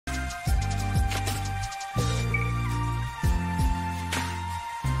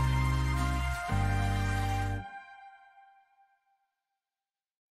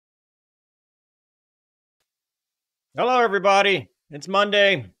Hello, everybody. It's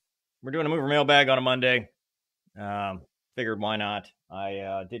Monday. We're doing a mover mailbag on a Monday. Figured why not?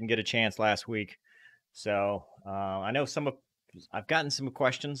 I didn't get a chance last week, so I know I've gotten some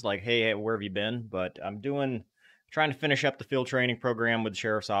questions like, "Hey, where have you been?" But trying to finish up the field training program with the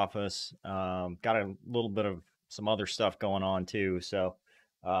sheriff's office. Got a little bit of some other stuff going on too, so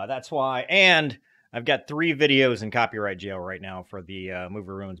that's why. And I've got 3 videos in copyright jail right now for the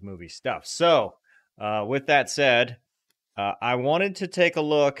Mover Ruins movie stuff. So, with that said. I wanted to take a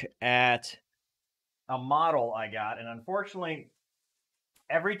look at a model I got, and unfortunately,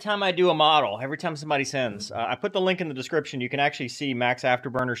 every time I do a model, every time somebody sends, I put the link in the description. You can actually see Max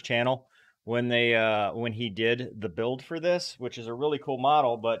Afterburner's channel when he did the build for this, which is a really cool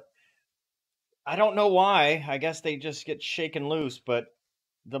model. But I don't know why. I guess they just get shaken loose. But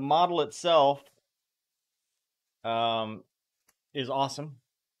the model itself um, is awesome.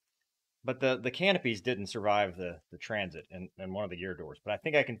 But the canopies didn't survive the transit and one of the gear doors. But I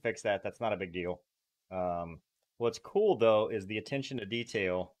think I can fix that. That's not a big deal. What's cool though is the attention to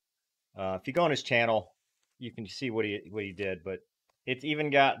detail. If you go on his channel, you can see what he did. But it's even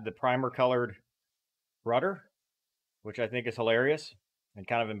got the primer colored rudder, which I think is hilarious and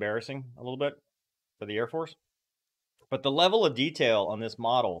kind of embarrassing a little bit for the Air Force. But the level of detail on this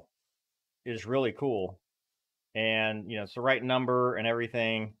model is really cool, and it's the right number and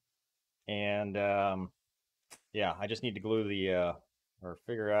everything. And yeah, I just need to glue or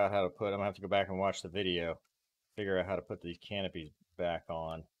figure out how to put. I'm gonna have to go back and watch the video, figure out how to put these canopies back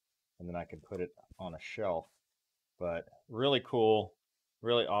on, and then I can put it on a shelf. But really cool,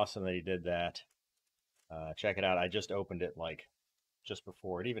 really awesome that he did that. Check it out. I just opened it like just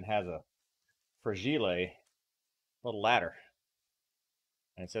before. It even has a fragile little ladder,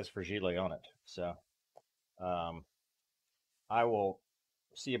 and it says fragile on it. So um, I will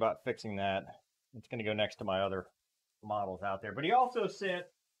see about fixing that. It's going to go next to my other models out there. But he also sent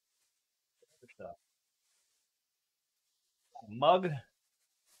a mug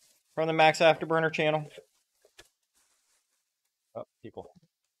from the Max Afterburner channel. Oh, people.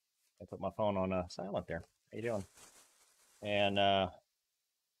 I put my phone on silent there. How you doing? And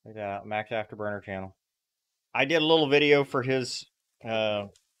look at that, Max Afterburner channel. I did a little video for his uh,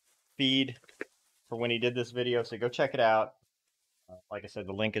 feed for when he did this video, so go check it out. Like I said,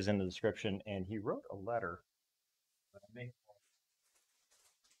 the link is in the description, and he wrote a letter.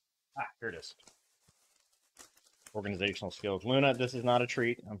 Here it is. Organizational skills. Luna, this is not a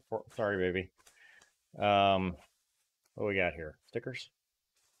treat. Sorry, baby. What we got here? Stickers?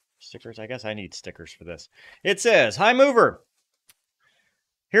 Stickers? I guess I need stickers for this. It says, "Hi, Mover.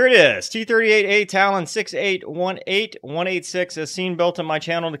 Here it is. T38A Talon 6818186 as seen built on my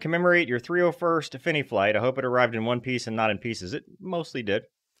channel to commemorate your 301st Fini flight. I hope it arrived in one piece and not in pieces." It mostly did.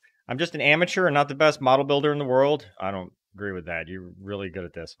 "I'm just an amateur and not the best model builder in the world." I don't agree with that. You're really good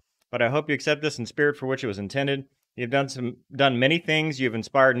at this. "But I hope you accept this in spirit for which it was intended. You've done many things. You've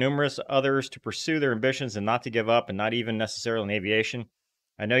inspired numerous others to pursue their ambitions and not to give up, and not even necessarily in aviation.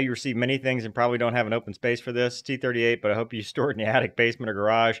 I know you receive many things and probably don't have an open space for this, T38, but I hope you store it in the attic, basement, or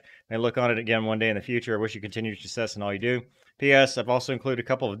garage and look on it again one day in the future. I wish you continued success in all you do. P.S. I've also included a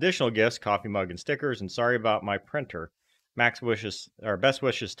couple of additional gifts, coffee mug and stickers, and sorry about my printer. Max wishes, or best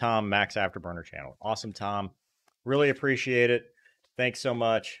wishes, Tom, Max Afterburner channel." Awesome, Tom. Really appreciate it. Thanks so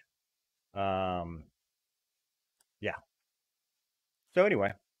much. Um, yeah. So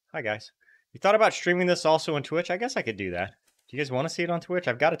anyway, hi guys. You thought about streaming this also on Twitch? I guess I could do that. Do you guys want to see it on Twitch?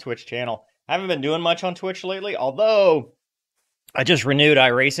 I've got a Twitch channel. I haven't been doing much on Twitch lately, although I just renewed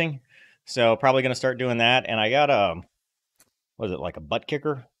iRacing, so probably going to start doing that. And I got what is it, like a butt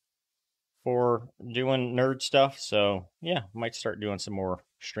kicker for doing nerd stuff? So yeah, might start doing some more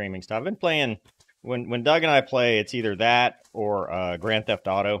streaming stuff. I've been playing when Doug and I play. It's either that or Grand Theft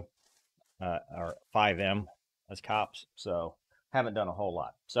Auto or 5M as cops. So haven't done a whole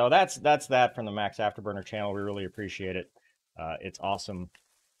lot. So that's that from the Max Afterburner channel. We really appreciate it. It's awesome,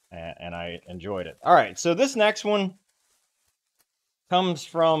 and I enjoyed it. All right, so this next one comes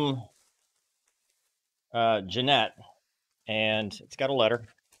from Jeanette, and it's got a letter.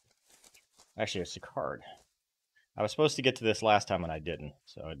 Actually, it's a card. I was supposed to get to this last time, and I didn't,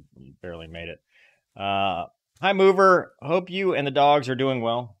 so I barely made it. "Hi, Mover. Hope you and the dogs are doing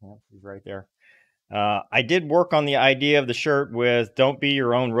well." Well, he's right there. "I did work on the idea of the shirt with 'Don't be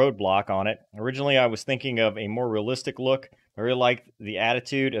your own roadblock' on it. Originally, I was thinking of a more realistic look. I really like the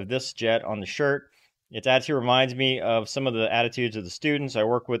attitude of this jet on the shirt. Its attitude reminds me of some of the attitudes of the students I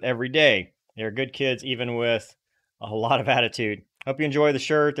work with every day. They're good kids, even with a lot of attitude. Hope you enjoy the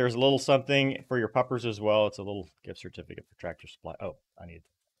shirt. There's a little something for your puppers as well. It's a little gift certificate for Tractor Supply." Oh, I need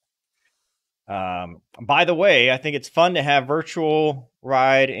By the way, I think it's fun to have virtual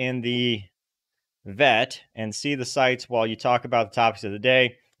ride in the vet and see the sights while you talk about the topics of the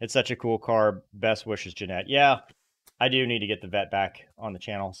day. It's such a cool car. Best wishes, Jeanette. Yeah, I do need to get the vet back on the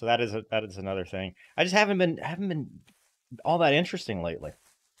channel. So that is another thing. I just haven't been all that interesting lately.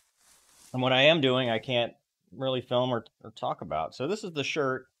 And what I am doing, I can't really film or talk about. So this is the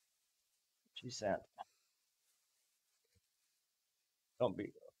shirt she sent. Don't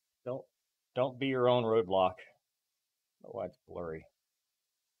be don't don't be your own roadblock. Oh, it's blurry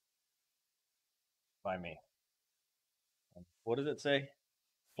by me. What does it say?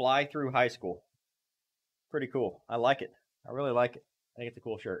 Fly through high school. Pretty cool. I like it. I really like it. I think it's a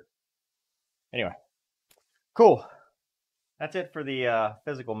cool shirt. Anyway, cool. That's it for the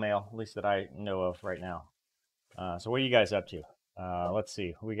physical mail, at least that I know of right now. So what are you guys up to? Let's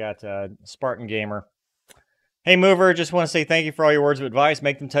see. We got Spartan Gamer. Hey, Mover, just want to say thank you for all your words of advice.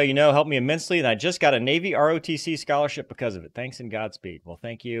 Make them tell you no. Help me immensely. And I just got a Navy ROTC scholarship because of it. Thanks and Godspeed. Well,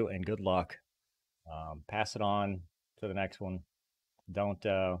 thank you and good luck. Pass it on to the next one. Don't be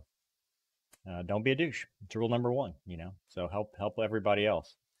a douche. It's rule number 1, you know. So help everybody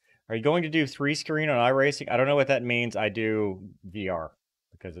else. Are you going to do 3-screen on iRacing? I don't know what that means. I do VR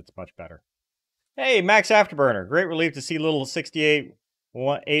because it's much better. Hey, Max Afterburner. Great relief to see little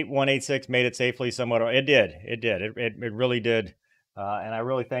 68186 made it safely somewhat. It did. It really did. And I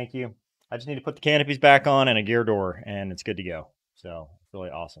really thank you. I just need to put the canopies back on and a gear door, and it's good to go. So it's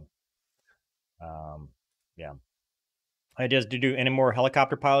really awesome. Yeah. Ideas to do any more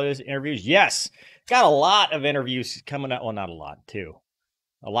helicopter pilots interviews? Yes. Got a lot of interviews coming up. Well, not a lot, too.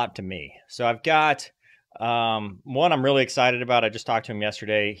 A lot to me. So I've got one I'm really excited about. I just talked to him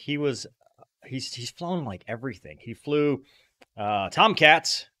yesterday. He's flown like everything. He flew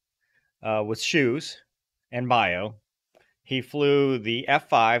Tomcats with shoes and bio. He flew the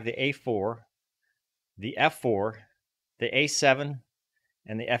F5, the A4, the F4, the A7,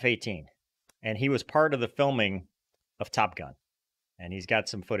 and the F18. And he was part of the filming of Top Gun. And he's got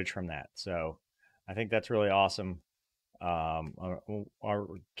some footage from that. So I think that's really awesome. I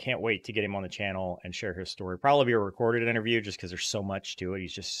can't wait to get him on the channel and share his story. Probably be a recorded interview just because there's so much to it.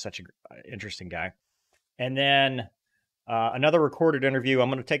 He's just such an interesting guy. And then another recorded interview.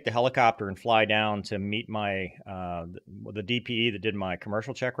 I'm going to take the helicopter and fly down to meet my the DPE that did my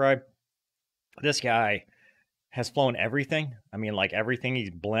commercial check ride. This guy has flown everything. I mean, like everything.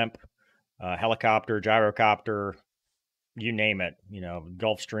 He's blimp, helicopter, gyrocopter, you name it. You know,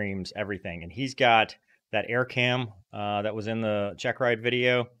 Gulfstreams, everything. And he's got that air cam that was in the check ride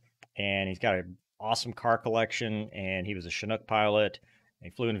video, and he's got an awesome car collection, and he was a Chinook pilot, and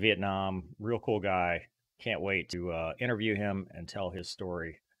he flew in Vietnam. Real cool guy. Can't wait to interview him and tell his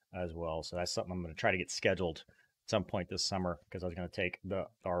story as well. So that's something I'm going to try to get scheduled at some point this summer, because I was going to take the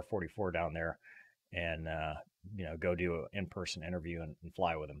R44 down there and go do an in-person interview and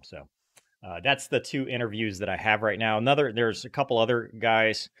fly with him. So that's the 2 interviews that I have right now. There's a couple other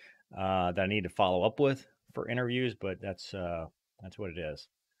guys that I need to follow up with for interviews, but that's what it is.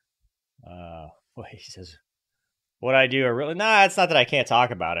 He says, what I do, it's not that I can't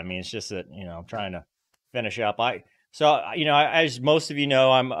talk about it. I mean, it's just that, I'm trying to finish up. As most of you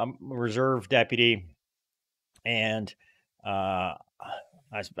know, I'm a reserve deputy, and I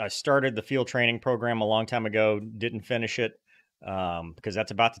started the field training program a long time ago, didn't finish it because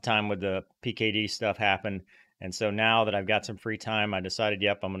that's about the time when the PKD stuff happened. And so now that I've got some free time, I decided,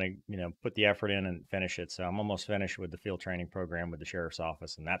 I'm going to, put the effort in and finish it. So I'm almost finished with the field training program with the sheriff's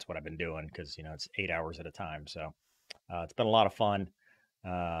office. And that's what I've been doing because, it's 8 hours at a time. So it's been a lot of fun,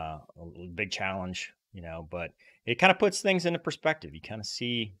 a big challenge, but it kind of puts things into perspective. You kind of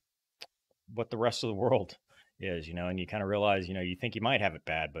see what the rest of the world is, and you kind of realize, you think you might have it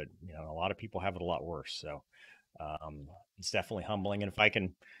bad, but, a lot of people have it a lot worse. So it's definitely humbling. And if I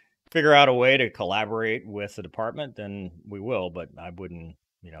can figure out a way to collaborate with the department, then we will, but I wouldn't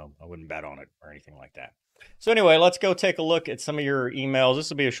bet on it or anything like that. So anyway, let's go take a look at some of your emails. This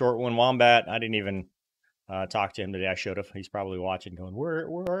will be a short one. Wombat, I didn't even talk to him today. I should have. He's probably watching going,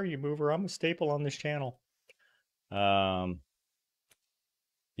 where are you, Mover? I'm a staple on this channel. Yeah.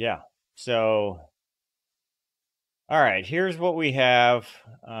 So, all right, here's what we have.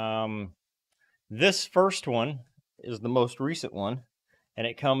 This first one is the most recent one, and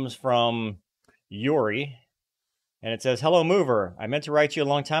it comes from Yuri, and it says, hello, Mover. I meant to write you a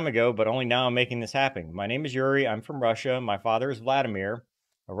long time ago, but only now I'm making this happen. My name is Yuri. I'm from Russia. My father is Vladimir,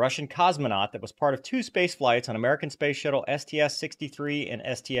 a Russian cosmonaut that was part of 2 space flights on American Space Shuttle STS-63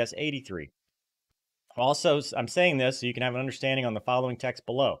 and STS-83. Also, I'm saying this so you can have an understanding on the following text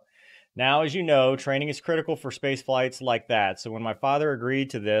below. Now, as you know, training is critical for space flights like that. So when my father agreed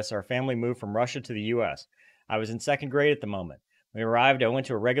to this, our family moved from Russia to the US. I was in second grade at the moment. When we arrived, I went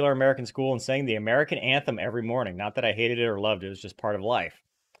to a regular American school and sang the American anthem every morning. Not that I hated it or loved it, it was just part of life.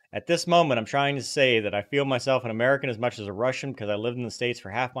 At this moment, I'm trying to say that I feel myself an American as much as a Russian because I lived in the States for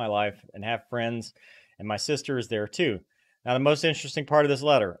half my life and have friends, and my sister is there too. Now, the most interesting part of this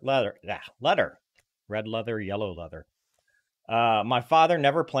letter, red leather, yellow leather. My father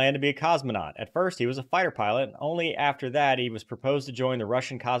never planned to be a cosmonaut. At first, he was a fighter pilot. And only after that, he was proposed to join the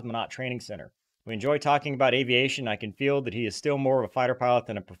Russian Cosmonaut Training Center. We enjoy talking about aviation. I can feel that he is still more of a fighter pilot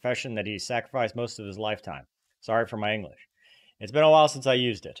than a profession that he sacrificed most of his lifetime. Sorry for my English. It's been a while since I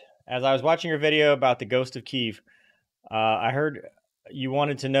used it. As I was watching your video about the Ghost of Kiev, I heard you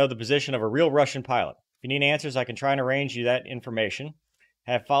wanted to know the position of a real Russian pilot. If you need answers, I can try and arrange you that information.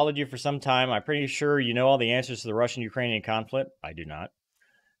 Have followed you for some time. I'm pretty sure you know all the answers to the Russian-Ukrainian conflict. I do not.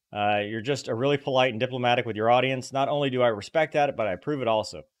 You're just a really polite and diplomatic with your audience. Not only do I respect that, but I approve it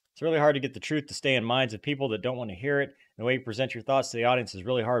also. It's really hard to get the truth to stay in minds of people that don't want to hear it. And the way you present your thoughts to the audience is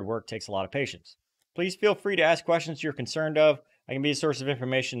really hard work, takes a lot of patience. Please feel free to ask questions you're concerned of. I can be a source of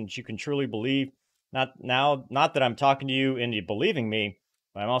information that you can truly believe. Not that I'm talking to you into believing me,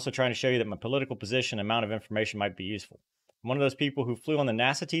 but I'm also trying to show you that my political position and amount of information might be useful. I'm one of those people who flew on the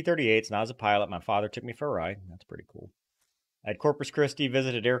NASA T-38s, and I was a pilot. My father took me for a ride. That's pretty cool. At Corpus Christi,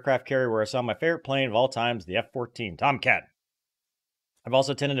 visited aircraft carrier where I saw my favorite plane of all times, the F-14 Tomcat. I've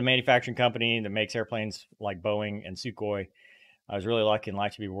also attended a manufacturing company that makes airplanes like Boeing and Sukhoi. I was really lucky in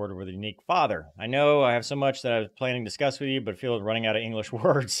life to be rewarded with a unique father. I know I have so much that I was planning to discuss with you, but feel running out of English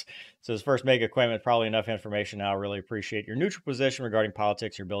words. So this first mega equipment, probably enough information now. I really appreciate your neutral position regarding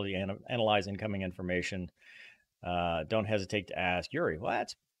politics, your ability to analyze incoming information. Don't hesitate to ask. Yuri, well,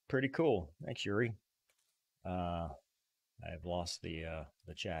 that's pretty cool. Thanks, Yuri. I've lost the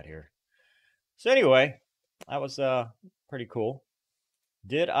chat here. So anyway, that was pretty cool.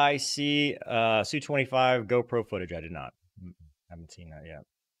 Did I see Su-25 GoPro footage? I did not. Haven't seen that yet.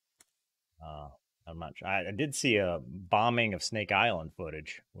 I'm not sure. I did see a bombing of Snake Island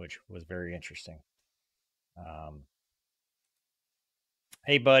footage, which was very interesting.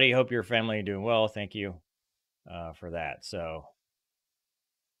 Hey, buddy. Hope your family are doing well. Thank you for that. So,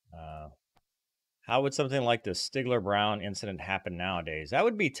 how would something like the Stigler Brown incident happen nowadays? That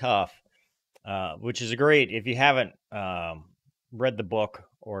would be tough, which is great. If you haven't read the book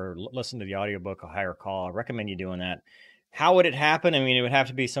or listened to the audiobook, A Higher Call, I recommend you doing that. How would it happen? I mean, it would have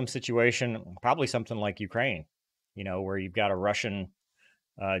to be some situation, probably something like Ukraine, where you've got a Russian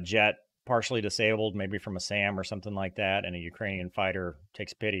jet partially disabled, maybe from a SAM or something like that, and a Ukrainian fighter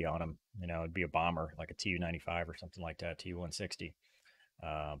takes pity on him. It'd be a bomber, like a Tu-95 or something like that, Tu-160.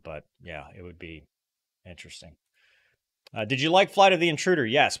 But yeah, it would be interesting. Did you like Flight of the Intruder?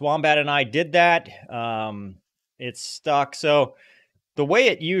 Yes, Wombat and I did that. It's stuck. So the way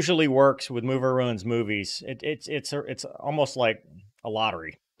it usually works with Mover Ruins movies, it's almost like a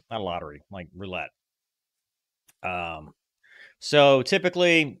lottery, not a lottery, like roulette. So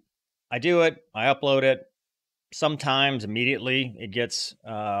typically I do it, I upload it. Sometimes immediately it gets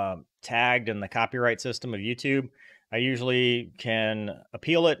tagged in the copyright system of YouTube. I usually can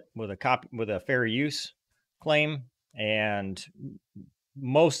appeal it with a fair use claim, and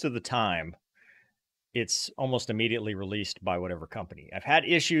most of the time it's almost immediately released by whatever company. I've had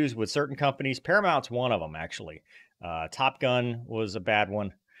issues with certain companies. Paramount's one of them, actually. Top Gun was a bad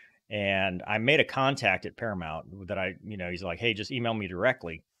one. And I made a contact at Paramount that he's like, hey, just email me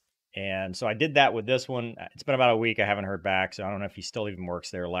directly. And so I did that with this one. It's been about a week. I haven't heard back. So I don't know if he still even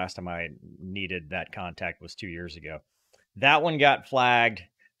works there. Last time I needed that contact was 2 years ago. That one got flagged.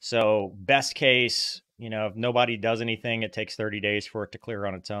 So best case, if nobody does anything, it takes 30 days for it to clear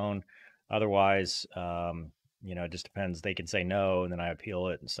on its own. Otherwise, it just depends. They can say no, and then I appeal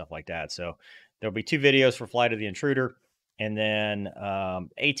it and stuff like that. So there'll be 2 videos for Flight of the Intruder, and then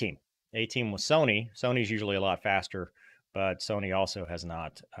A-Team. A-Team with Sony. Sony's usually a lot faster, but Sony also has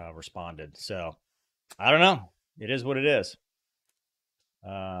not responded. So I don't know. It is what it is.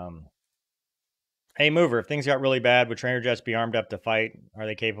 Hey, Mover, if things got really bad, would trainer jets be armed up to fight? Are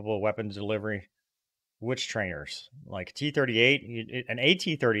they capable of weapons delivery? Which trainers? Like T-38? An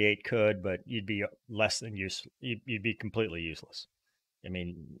AT-38 could, but you'd be less than useless. You'd be completely useless. I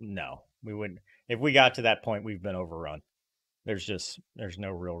mean, no, we wouldn't. If we got to that point, we've been overrun. There's no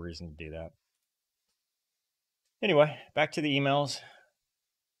real reason to do that. Anyway, back to the emails.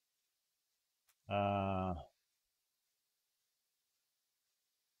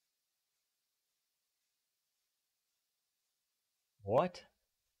 What?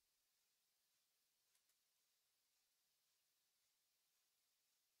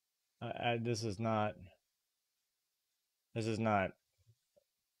 this is not. This is not.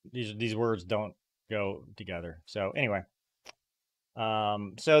 These words don't go together. So anyway.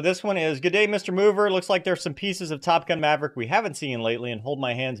 So this one is Good Day, Mr. Mover. Looks like there's some pieces of Top Gun Maverick we haven't seen lately, and Hold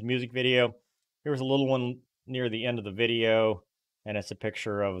My Hands music video. Here was a little one near the end of the video, and it's a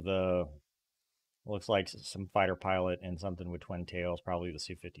picture of the, looks like some fighter pilot and something with twin tails, probably the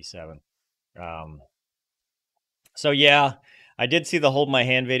Su-57. So yeah, I did see the Hold My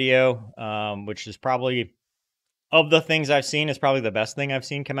Hand video, which is probably, of the things I've seen, is probably the best thing I've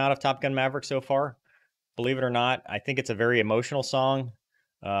seen come out of Top Gun Maverick so far. Believe it or not, I think it's a very emotional song,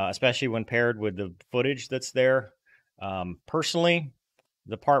 especially when paired with the footage that's there. Personally,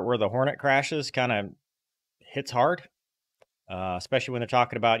 the part where the Hornet crashes kind of hits hard, especially when they're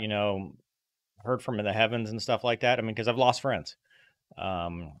talking about, heard from in the heavens and stuff like that. I mean, because I've lost friends.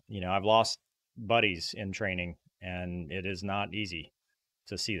 I've lost buddies in training, and it is not easy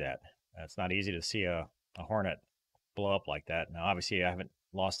to see that. It's not easy to see a Hornet blow up like that. Now, obviously, I haven't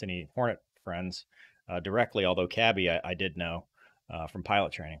lost any Hornet friends directly, although Cabby I did know from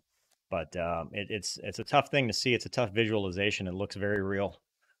pilot training. But it's a tough thing to see. It's a tough visualization. It looks very real.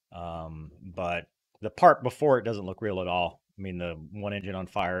 But the part before it doesn't look real at all. I mean, the one engine on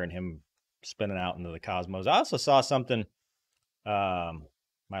fire and him spinning out into the cosmos. I also saw something. My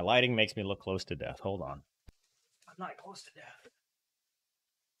lighting makes me look close to death. Hold on. I'm not close to death.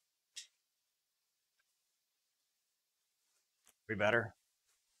 We better.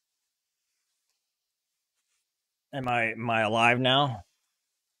 Am I alive now?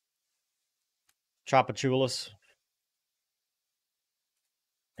 Chopachulas.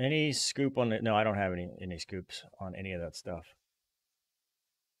 Any scoop on it? No, I don't have any scoops on any of that stuff.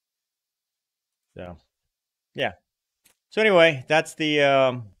 So, yeah. So anyway, that's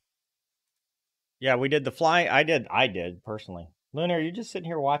the yeah, we did the fly. I did personally. Luna, are you just sitting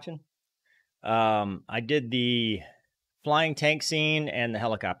here watching? I did the flying tank scene and the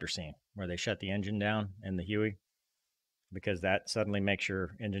helicopter scene where they shut the engine down in the Huey, because that suddenly makes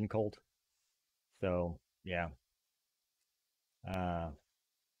your engine cold. So, yeah.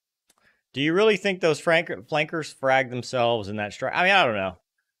 Do you really think those flankers fragged themselves in that strike? I mean, I don't know.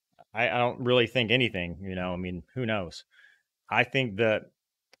 I don't really think anything, I mean, who knows? I think that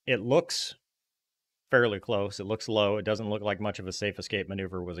it looks fairly close. It looks low. It doesn't look like much of a safe escape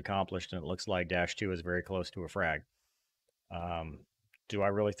maneuver was accomplished, and it looks like Dash 2 is very close to a frag. Do I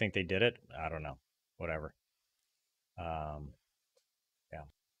really think they did it? I don't know. Whatever. Yeah.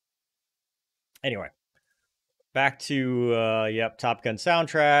 Anyway, back to Top Gun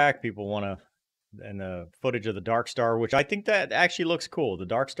soundtrack. People want to, and the footage of the Dark Star, which I think that actually looks cool. The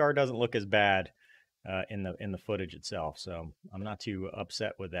Dark Star doesn't look as bad in the footage itself, so I'm not too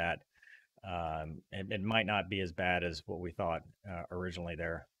upset with that. It might not be as bad as what we thought originally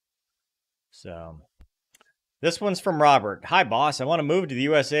there. So this one's from Robert. Hi, boss. I want to move to the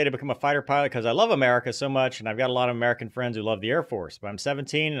USA to become a fighter pilot because I love America so much, and I've got a lot of American friends who love the Air Force. But I'm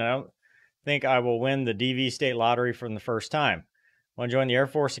 17, and I don't think I will win the DV state lottery from the first time. I want to join the Air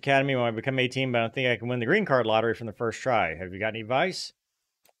Force Academy when I become 18, but I don't think I can win the green card lottery from the first try. Have you got any advice?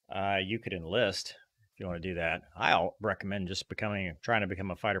 You could enlist if you want to do that. I'll recommend just trying to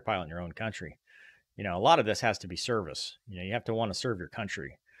become a fighter pilot in your own country. A lot of this has to be service. You have to want to serve your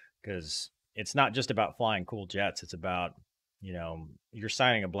country, because it's not just about flying cool jets. It's about, you're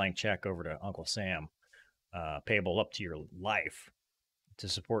signing a blank check over to Uncle Sam, payable up to your life to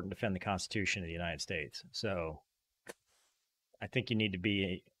support and defend the Constitution of the United States. So I think you need to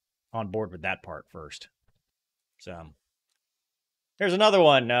be on board with that part first. So here's another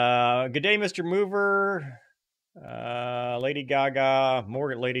one. Good day, Mr. Mover. Lady Gaga,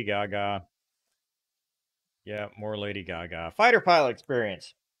 more Lady Gaga. Yeah, more Lady Gaga. Fighter pilot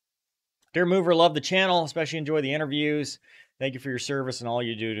experience. Dear Mover, love the channel, especially enjoy the interviews. Thank you for your service and all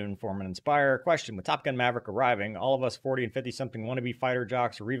you do to inform and inspire. Question: with Top Gun Maverick arriving, all of us 40 and 50-something wannabe fighter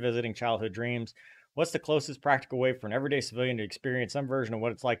jocks are revisiting childhood dreams. What's the closest practical way for an everyday civilian to experience some version of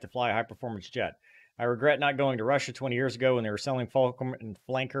what it's like to fly a high-performance jet? I regret not going to Russia 20 years ago when they were selling Fulcrum and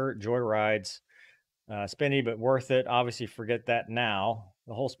Flanker joy rides. Spendy, but worth it. Obviously, forget that now.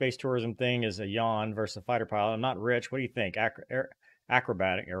 The whole space tourism thing is a yawn versus a fighter pilot. I'm not rich. What do you think?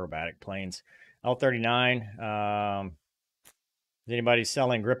 Aerobatic planes. L-39. Is anybody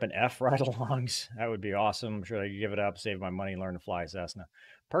selling Gripen F ride-alongs? That would be awesome. I'm sure I could give it up, save my money, learn to fly a Cessna.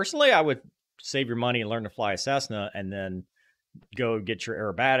 Personally, I would save your money and learn to fly a Cessna, and then go get your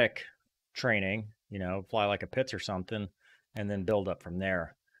aerobatic training, fly like a Pitts or something, and then build up from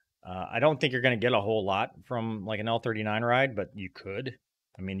there. I don't think you're going to get a whole lot from like an L-39 ride, but you could.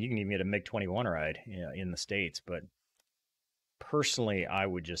 I mean, you can even get a MiG-21 ride in the States, but personally, I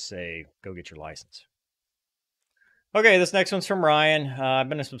would just say go get your license. Okay, this next one's from Ryan. I've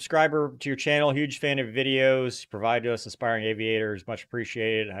been a subscriber to your channel, huge fan of videos. You provide to us inspiring aviators, much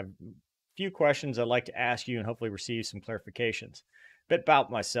appreciated. I have a few questions I'd like to ask you and hopefully receive some clarifications. Bit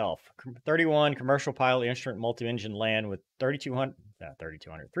about myself. 31, commercial pilot, instrument multi-engine land with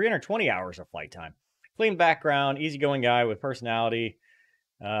 320 hours of flight time. Clean background, easygoing guy with personality,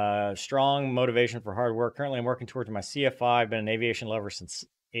 strong motivation for hard work. Currently, I'm working towards my CFI. I've been an aviation lover since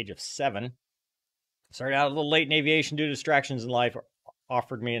age of 7. Started out a little late in aviation due to distractions in life,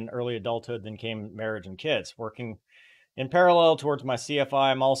 offered me in early adulthood, then came marriage and kids. Working in parallel towards my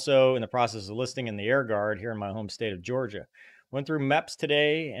CFI, I'm also in the process of listing in the Air Guard here in my home state of Georgia. Went through MEPS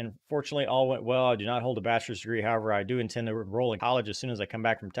today, and fortunately all went well. I do not hold a bachelor's degree. However, I do intend to enroll in college as soon as I come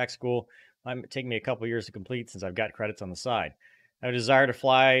back from tech school. It might take me a couple years to complete since I've got credits on the side. I have a desire to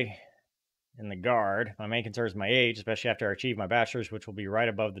fly in the Guard. My main concern is my age, especially after I achieve my bachelor's, which will be right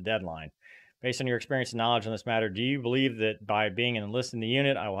above the deadline. Based on your experience and knowledge on this matter, do you believe that by being enlisted in the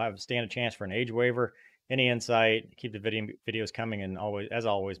unit, I will stand a chance for an age waiver? Any insight? Keep the videos coming, and as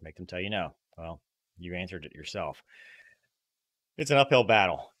always, make them tell you no. Well, you answered it yourself. It's an uphill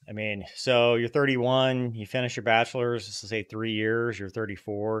battle. I mean, so you're 31, you finish your bachelor's, let's say 3 years, you're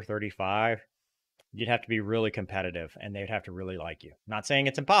 34, 35. You'd have to be really competitive, and they'd have to really like you. Not saying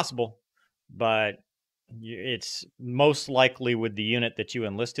it's impossible, but it's most likely with the unit that you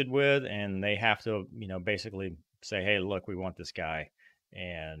enlisted with, and they have to, basically say, hey, look, we want this guy,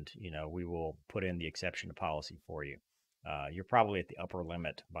 and, we will put in the exception to policy for you. You're probably at the upper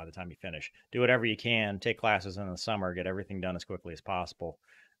limit by the time you finish. Do whatever you can, take classes in the summer, get everything done as quickly as possible,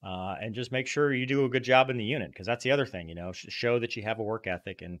 and just make sure you do a good job in the unit, because that's the other thing, show that you have a work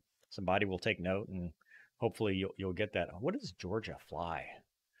ethic, and somebody will take note, and hopefully you'll get that. What does Georgia fly?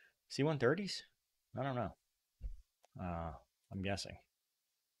 C-130s? I don't know. I'm guessing.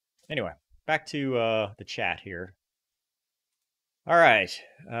 Anyway, back to the chat here. All right.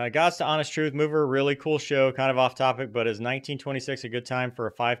 God's to Honest Truth Mover, really cool show, kind of off topic, but is 1926 a good time for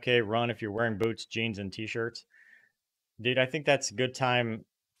a 5K run if you're wearing boots, jeans, and t-shirts? Dude, I think that's a good time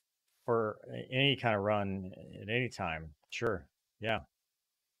for any kind of run at any time. Sure. Yeah.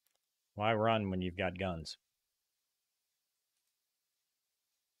 Why run when you've got guns?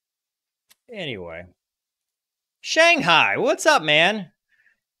 Anyway. Shanghai, what's up, man?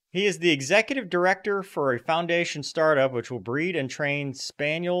 He is the executive director for a foundation startup which will breed and train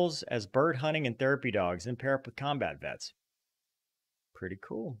spaniels as bird hunting and therapy dogs and pair up with combat vets. Pretty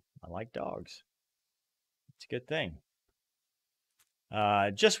cool. I like dogs. It's a good thing.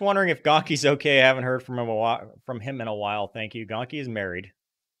 Just wondering if Gonki's okay. I haven't heard from him in a while. Thank you. Gonki is married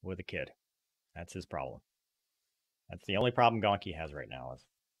with a kid. That's his problem. That's the only problem Gonki has right now is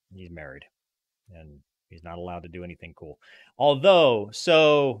he's married. And he's not allowed to do anything cool. Although,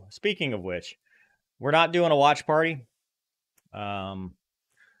 so speaking of which, we're not doing a watch party. I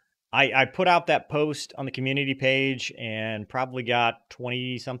put out that post on the community page and probably got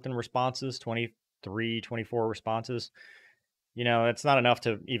 20 something responses, 23, 24 responses. It's not enough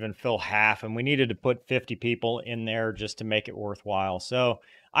to even fill half, and we needed to put 50 people in there just to make it worthwhile. So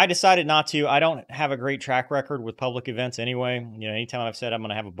I decided not to. I don't have a great track record with public events anyway. Anytime I've said I'm going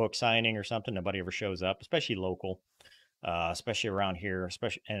to have a book signing or something, nobody ever shows up, especially local, especially around here,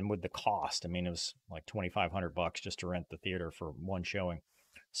 and with the cost. I mean, it was like $2,500 just to rent the theater for one showing.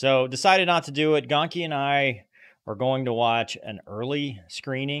 So decided not to do it. Gonki and I are going to watch an early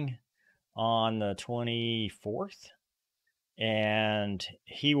screening on the 24th. And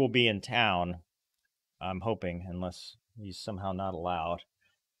he will be in town, I'm hoping, unless he's somehow not allowed.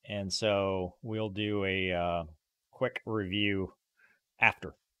 And so we'll do a quick review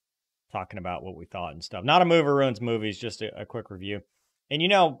after, talking about what we thought and stuff. Not a mover ruins movies, just a quick review. And,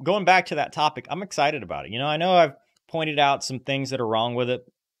 going back to that topic, I'm excited about it. I know I've pointed out some things that are wrong with it.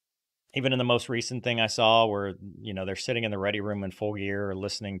 Even in the most recent thing I saw where, they're sitting in the ready room in full gear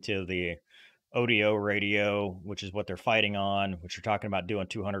listening to the ODO radio, which is what they're fighting on, which are talking about doing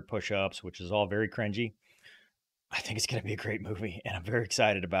 200 push-ups, which is all very cringy. I think it's going to be a great movie, and I'm very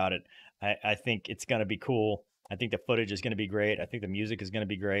excited about it. I think it's going to be cool. I think the footage is going to be great. I think the music is going to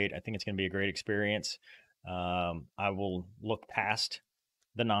be great. I think it's going to be a great experience. I will look past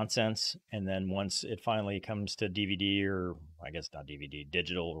the nonsense, and then once it finally comes to DVD, or I guess not DVD,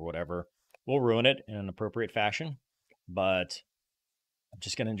 digital or whatever, we'll ruin it in an appropriate fashion. But I'm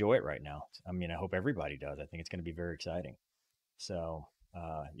just going to enjoy it right now. I mean, I hope everybody does. I think it's going to be very exciting. So,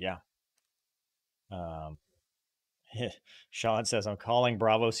 yeah. Sean says, I'm calling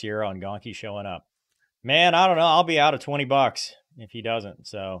Bravo Sierra on Gonki showing up. Man, I don't know. I'll be out of $20 if he doesn't.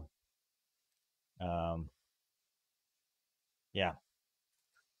 So, Yeah.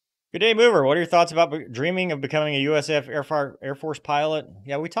 Good day, Mover. What are your thoughts about dreaming of becoming a USF Air Force pilot?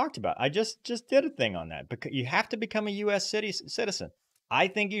 Yeah, we talked about it. I just did a thing on that. Because you have to become a U.S. citizen. I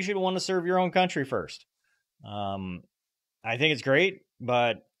think you should want to serve your own country first. I think it's great,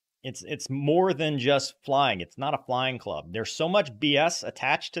 but it's more than just flying. It's not a flying club. There's so much BS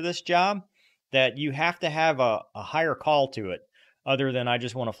attached to this job that you have to have a higher call to it other than I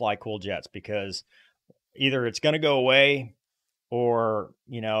just want to fly cool jets, because either it's going to go away or,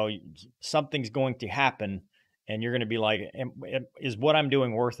 something's going to happen and you're going to be like, is what I'm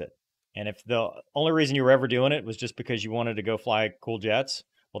doing worth it? And if the only reason you were ever doing it was just because you wanted to go fly cool jets,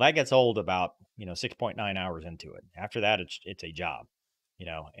 well, that gets old about, 6.9 hours into it. After that, it's a job,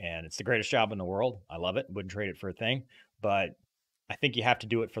 and it's the greatest job in the world. I love it. Wouldn't trade it for a thing. But I think you have to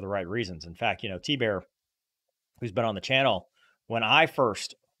do it for the right reasons. In fact, T-Bear, who's been on the channel, when I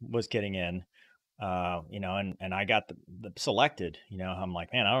first was getting in, and I got the selected, I'm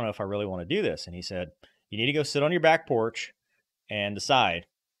like, man, I don't know if I really want to do this. And he said, you need to go sit on your back porch and decide,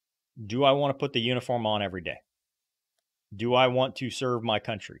 do I want to put the uniform on every day? Do I want to serve my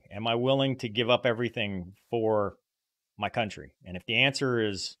country? Am I willing to give up everything for my country? And if the answer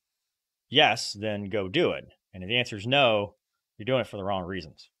is yes, then go do it. And if the answer is no, you're doing it for the wrong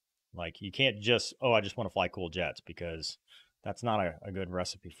reasons. Like, you can't just, I just want to fly cool jets, because that's not a good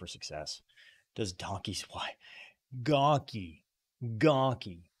recipe for success. Does donkeys fly? Gonky.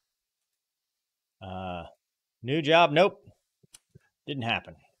 New job? Nope. Didn't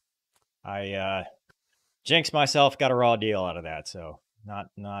happen. I jinxed myself, got a raw deal out of that, so not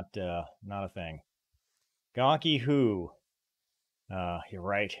a thing. Gonky who? You're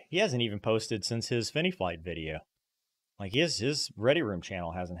right. He hasn't even posted since his Fini flight video. Like, his Ready Room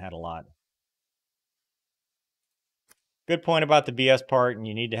channel hasn't had a lot. Good point about the BS part, and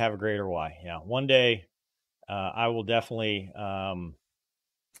you need to have a greater why. Yeah, one day I will definitely, I'll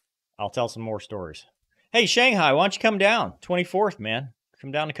tell some more stories. Hey, Shanghai, why don't you come down? 24th, man.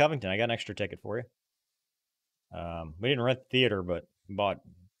 Come down to Covington. I got an extra ticket for you. We didn't rent the theater, but bought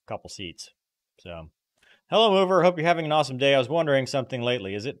a couple seats. So, hello, Mover. Hope you're having an awesome day. I was wondering something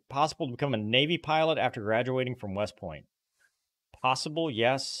lately. Is it possible to become a Navy pilot after graduating from West Point? Possible,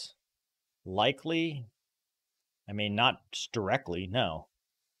 yes. Likely, I mean, not directly, no.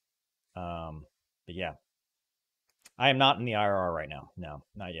 But yeah. I am not in the IRR right now. No,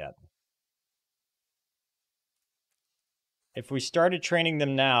 not yet. If we started training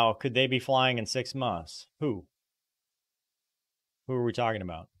them now, could they be flying in 6 months? Who? Who are we talking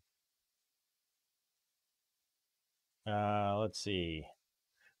about? Let's see.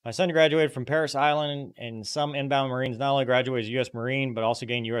 My son graduated from Paris Island, and some inbound Marines not only graduated as a U.S. Marine, but also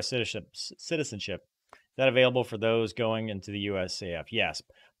gained U.S. citizenship. Is that available for those going into the USAF? Yes.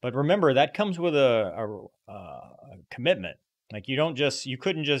 But remember, that comes with a commitment. Like, you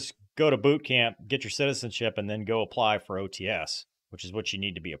couldn't just go to boot camp, get your citizenship, and then go apply for OTS, which is what you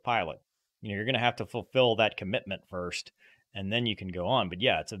need to be a pilot. You're going to have to fulfill that commitment first, and then you can go on. But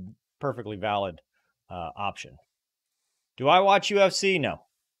yeah, it's a perfectly valid option. Do I watch UFC? No.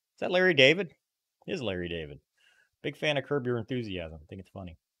 Is that Larry David? It is Larry David. Big fan of Curb Your Enthusiasm. I think it's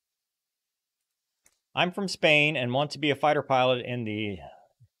funny. I'm from Spain and want to be a fighter pilot in the...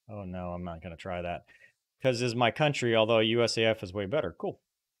 Oh, no, I'm not going to try that. Because it's my country, although USAF is way better. Cool.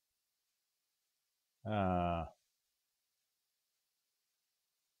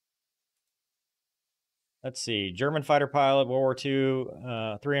 Let's see. German fighter pilot, World War II,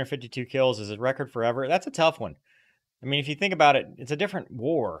 352 kills. Is it record forever? That's a tough one. I mean, if you think about it, it's a different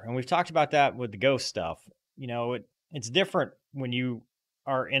war. And we've talked about that with the ghost stuff. It's different when you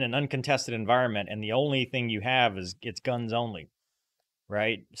are in an uncontested environment and the only thing you have is it's guns only,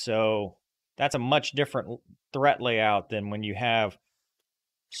 right? So that's a much different threat layout than when you have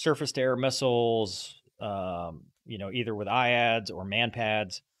surface-to-air missiles, either with IADs or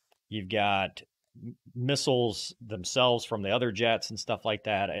manpads. You've got missiles themselves from the other jets and stuff like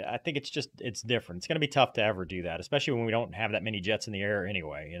that. I think it's different. It's going to be tough to ever do that, especially when we don't have that many jets in the air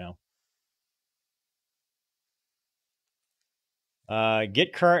anyway,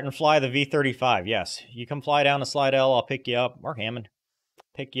 Get current and fly the V-35. Yes, you come fly down to Slidell. I'll pick you up. Or Hammond.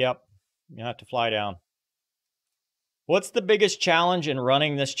 Pick you up. You have to fly down. What's the biggest challenge in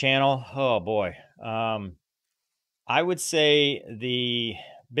running this channel? Oh, boy. I would say the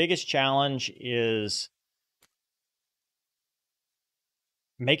biggest challenge is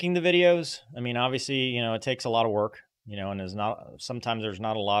making the videos. I mean, obviously, it takes a lot of work, and sometimes there's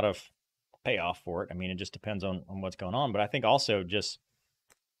not a lot of payoff for it. I mean, it just depends on what's going on. But I think also just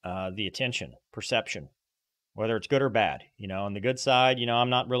the attention, perception. whether it's good or bad. On the good side, I'm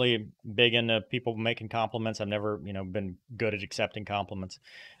not really big into people making compliments. I've never, been good at accepting compliments.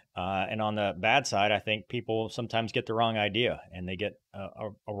 And on the bad side, I think people sometimes get the wrong idea and they get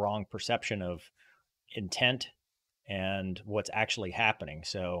a wrong perception of intent and what's actually happening.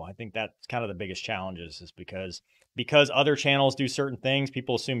 So I think that's kind of the biggest challenges, is because other channels do certain things,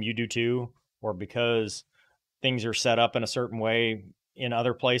 people assume you do too, or because things are set up in a certain way in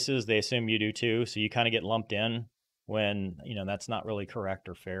other places, they assume you do too. So you kind of get lumped in when, that's not really correct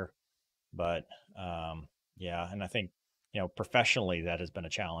or fair. But yeah, and I think, professionally that has been a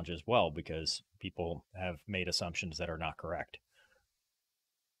challenge as well, because people have made assumptions that are not correct.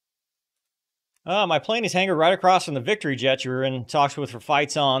 My plane is hangar right across from the Victory jet you were in talks with for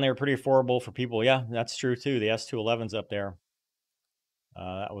fights on. They were pretty affordable for people. Yeah, that's true too. The S211's up there.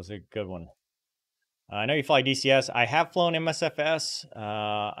 That was a good one. I know you fly DCS. I have flown MSFS.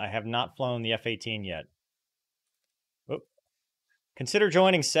 I have not flown the F-18 yet. Oop. Consider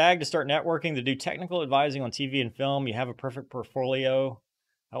joining SAG to start networking to do technical advising on TV and film. You have a perfect portfolio.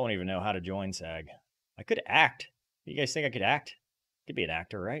 I won't even know how to join SAG. I could act. You guys think I could act? Could be an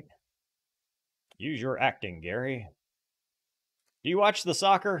actor, right? Use your acting, Gary. Do you watch the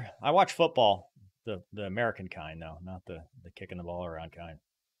soccer? I watch football. The American kind, though, not the kicking the ball around kind.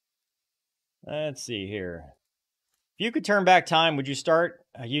 Let's see here. If you could turn back time, would you start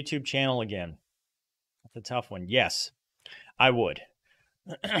a YouTube channel again? That's a tough one. Yes, I would.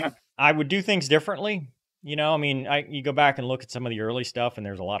 I would do things differently. You go back and look at some of the early stuff, and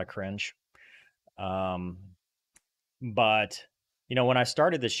there's a lot of cringe. But when I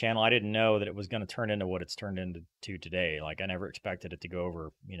started this channel, I didn't know that it was going to turn into what it's turned into today. Like, I never expected it to go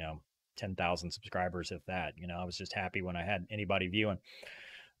over, 10,000 subscribers, if that. I was just happy when I had anybody viewing.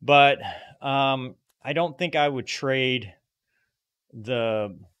 But I don't think I would trade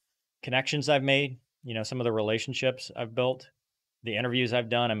the connections I've made, some of the relationships I've built, the interviews I've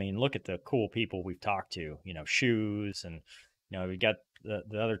done. I mean, look at the cool people we've talked to, Shoes, and, we got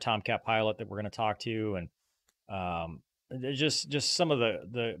the other Tomcat pilot that we're going to talk to. And just some of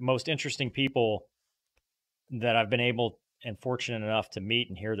the most interesting people that I've been able and fortunate enough to meet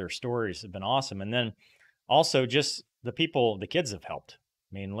and hear their stories have been awesome. And then also just the people, the kids have helped.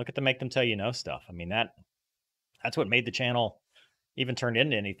 I mean, look at the Make Them Tell You No stuff. I mean, that's what made the channel even turned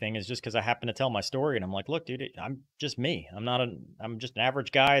into anything, is just because I happened to tell my story. And I'm like, look, dude, I'm just me. I'm just an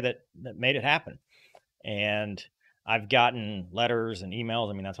average guy that made it happen. And I've gotten letters and emails.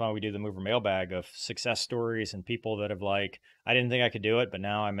 I mean, that's why we do the Mover Mailbag, of success stories and people that have like, I didn't think I could do it, but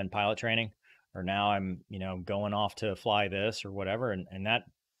now I'm in pilot training, or now I'm, going off to fly this or whatever. And that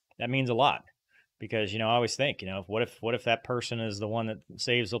means a lot. Because, I always think, what if that person is the one that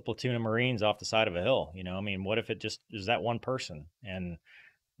saves a platoon of Marines off the side of a hill? I mean, what if it just is that one person? And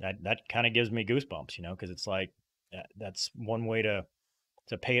that kind of gives me goosebumps, because it's like, that's one way to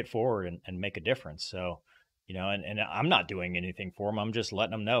pay it forward and make a difference. So, and I'm not doing anything for them. I'm just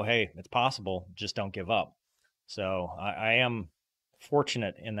letting them know, hey, it's possible. Just don't give up. So I am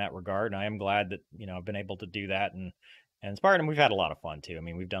fortunate in that regard. And I am glad that, I've been able to do that and inspired. And we've had a lot of fun too. I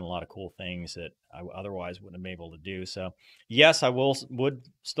mean, we've done a lot of cool things that I otherwise wouldn't have been able to do. So yes, I would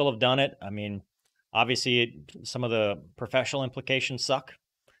still have done it. I mean, obviously some of the professional implications suck,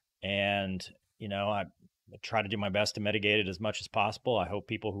 and, I try to do my best to mitigate it as much as possible. I hope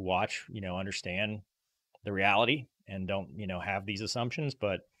people who watch, understand the reality and don't, have these assumptions,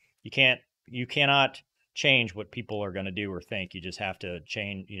 but you cannot change what people are going to do or think. You just have to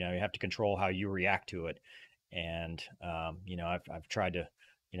change, you have to control how you react to it. And, I've tried to,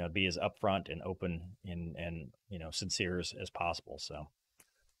 be as upfront and open and sincere as possible. So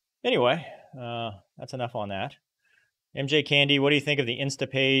anyway, that's enough on that. MJ Candy, what do you think of the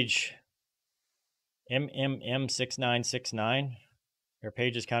Instapage MMM6969? Their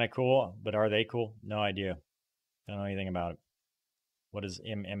page is kind of cool, but are they cool? No idea. Don't know anything about it. What is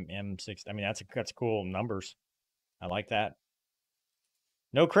MMM6? I mean, that's cool numbers. I like that.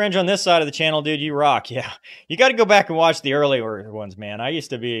 No cringe on this side of the channel, dude. You rock. Yeah. You got to go back and watch the earlier ones, man. I used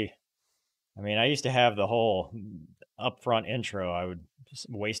to have the whole upfront intro. I would just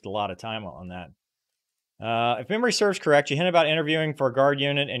waste a lot of time on that. If memory serves correct, you hinted about interviewing for a guard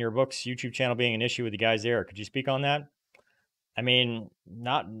unit and your book's YouTube channel being an issue with the guys there. Could you speak on that? I mean,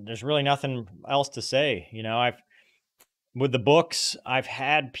 there's really nothing else to say. With the books, I've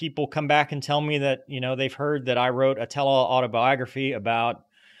had people come back and tell me that, they've heard that I wrote a tell-all autobiography about,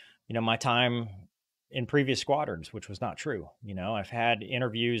 my time in previous squadrons, which was not true. I've had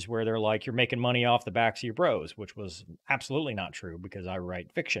interviews where they're like, you're making money off the backs of your bros, which was absolutely not true, because I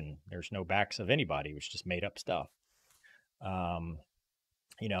write fiction. There's no backs of anybody. It's just made up stuff.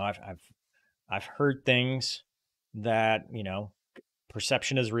 I've heard things that, you know,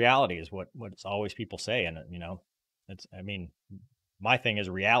 perception is reality is what's always people say. And, you know, it's, I mean, my thing is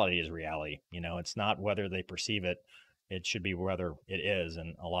reality, you know, it's not whether they perceive it. It should be whether it is.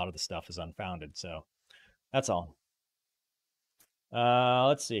 And a lot of the stuff is unfounded. So that's all.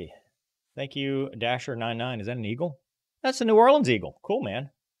 Let's see. Thank you, Dasher99. Is that an eagle? That's a New Orleans eagle. Cool, man.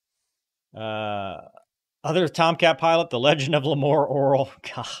 Other Tomcat pilot, the Legend of Lemoore Oral.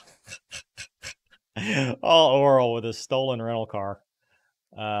 All Oral with a stolen rental car.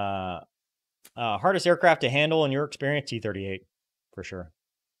 Hardest aircraft to handle in your experience, T-38, for sure.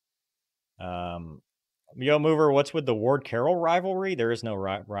 Yo, Mover, what's with the Ward Carroll rivalry? There is no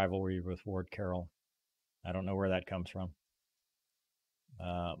rivalry with Ward Carroll. I don't know where that comes from.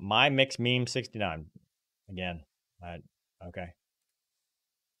 My Mix Meme 69. Again, okay.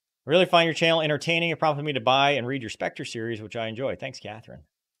 I really find your channel entertaining. It prompted me to buy and read your Spectre series, which I enjoy. Thanks, Catherine.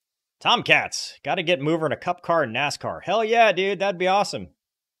 Tomcats. Got to get Mover in a cup car in NASCAR. Hell yeah, dude. That'd be awesome.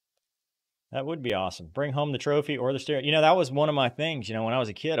 That would be awesome. Bring home the trophy or the stereo. You know, that was one of my things. You know, when I was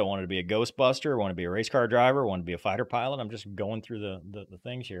a kid, I wanted to be a Ghostbuster, I wanted to be a race car driver, I wanted to be a fighter pilot. I'm just going through the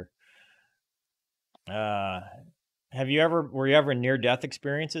things here. Were you ever in near-death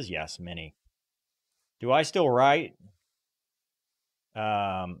experiences? Yes, many. Do I still write?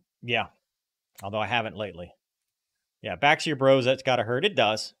 Yeah. Although I haven't lately. Yeah, back to your bros, that's gotta hurt. It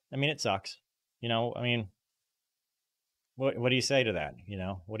does. I mean, it sucks. You know, I mean, what do you say to that? You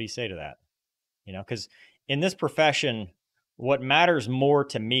know, what do you say to that? You know, because in this profession, what matters more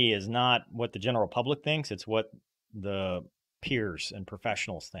to me is not what the general public thinks, it's what the peers and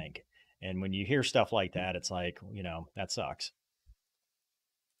professionals think. And when you hear stuff like that, it's like, you know, that sucks.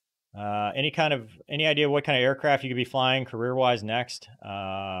 Any idea what kind of aircraft you could be flying career-wise next?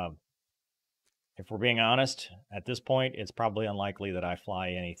 If we're being honest, at this point, it's probably unlikely that I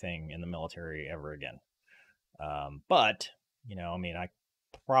fly anything in the military ever again. But, you know, I mean, I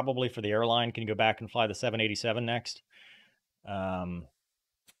probably for the airline can go back and fly the 787 next.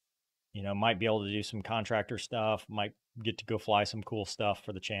 You know, might be able to do some contractor stuff, might get to go fly some cool stuff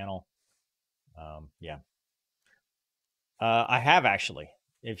for the channel. Yeah. I have actually.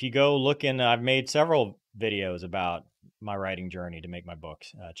 If you go look in, I've made several videos about my writing journey to make my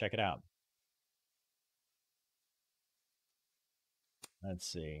books. Check it out. Let's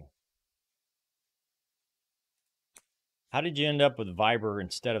see. How did you end up with Viber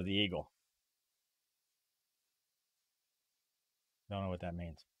instead of the Eagle? Don't know what that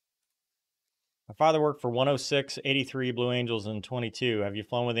means. My father worked for 106, 83, Blue Angels, and 22. Have you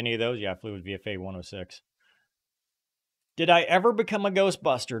flown with any of those? Yeah, I flew with VFA 106. Did I ever become a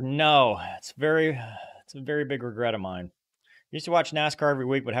Ghostbuster? No. It's a very big regret of mine. Used to watch NASCAR every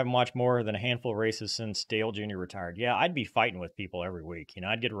week, but haven't watched more than a handful of races since Dale Jr. retired. Yeah, I'd be fighting with people every week. You know,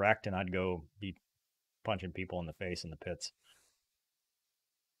 I'd get wrecked and I'd go be punching people in the face in the pits.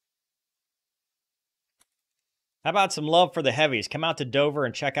 How about some love for the heavies? Come out to Dover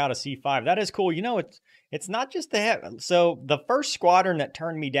and check out a C5. That is cool. You know, it's not just the heavy. So the first squadron that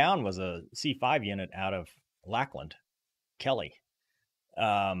turned me down was a C5 unit out of Lackland, Kelly.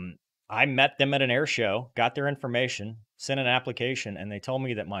 I met them at an air show, got their information, sent an application, and they told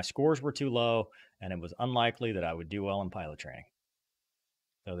me that my scores were too low and it was unlikely that I would do well in pilot training.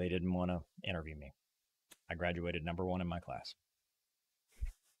 So they didn't want to interview me. I graduated #1 in my class.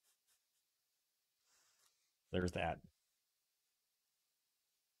 There's that.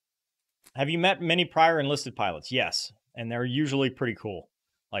 Have you met many prior enlisted pilots? Yes. And they're usually pretty cool.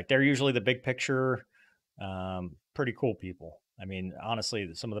 Like, they're usually the big picture, pretty cool people. I mean, honestly,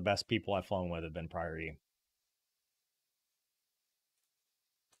 some of the best people I've flown with have been prior to you.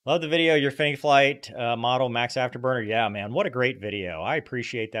 Love the video, your Fini flight model, Max Afterburner. Yeah, man, what a great video. I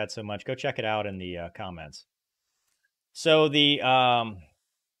appreciate that so much. Go check it out in the comments. So the,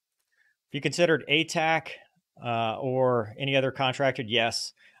 if you considered ATAC or any other contracted,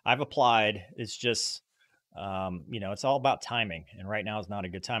 yes, I've applied. It's just, you know, it's all about timing. And right now is not a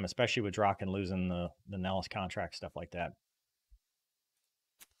good time, especially with Drock and losing the Nellis contract, stuff like that.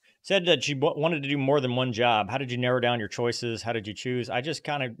 Said that you wanted to do more than one job. How did you narrow down your choices? How did you choose? I just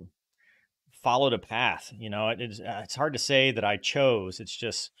kind of followed a path. You know, it's hard to say that I chose. It's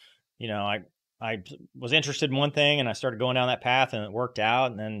just, you know, I was interested in one thing and I started going down that path and it worked out.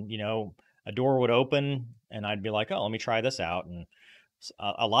 And then, you know, a door would open and I'd be like, oh, let me try this out. And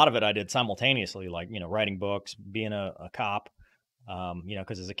a lot of it I did simultaneously, like, you know, writing books, being a cop. You know,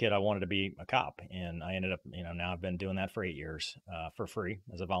 because as a kid, I wanted to be a cop, and I ended up, you know, now I've been doing that for 8 years for free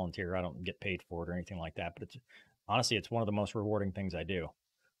as a volunteer. I don't get paid for it or anything like that, but honestly, it's one of the most rewarding things I do.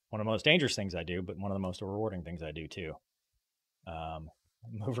 One of the most dangerous things I do, but one of the most rewarding things I do too.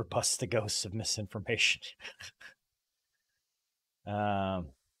 Mover busts the ghosts of misinformation. How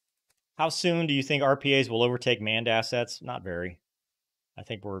soon do you think RPAs will overtake manned assets? Not very. I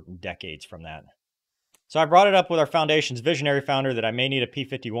think we're decades from that. So I brought it up with our foundation's visionary founder that I may need a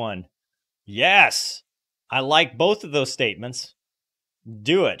P-51. Yes, I like both of those statements.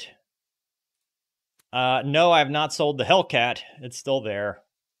 Do it. No, I have not sold the Hellcat. It's still there.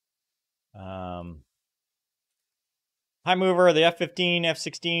 High mover, the F-15,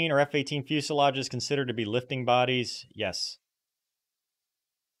 F-16, or F-18 fuselage is considered to be lifting bodies. Yes.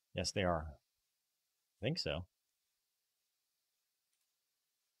 Yes, they are. I think so.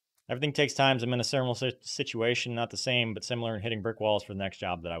 Everything takes time. I'm in a similar situation, not the same, but similar, and hitting brick walls for the next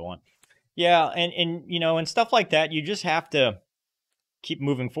job that I want. Yeah, and you know, and stuff like that, you just have to keep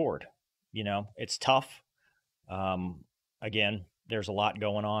moving forward. You know, it's tough. Again, there's a lot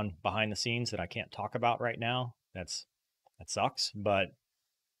going on behind the scenes that I can't talk about right now. That sucks, but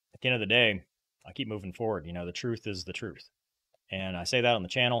at the end of the day, I keep moving forward. You know, the truth is the truth. And I say that on the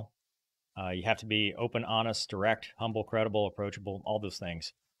channel. You have to be open, honest, direct, humble, credible, approachable, all those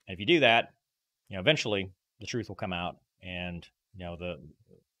things. And if you do that, you know, eventually the truth will come out, and you know,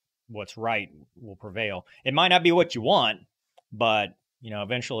 what's right will prevail. It might not be what you want, but you know,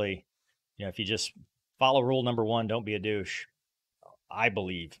 eventually, you know, if you just follow rule number 1, don't be a douche, I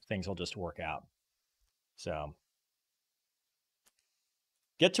believe things will just work out. So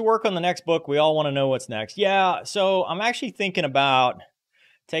get to work on the next book. We all want to know what's next. Yeah, so I'm actually thinking about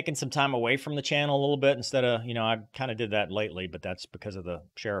taking some time away from the channel a little bit instead of, you know, I kind of did that lately, but that's because of the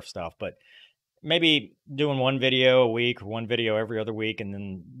sheriff stuff. But maybe doing one video a week or one video every other week, and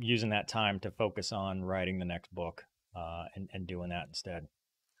then using that time to focus on writing the next book and doing that instead.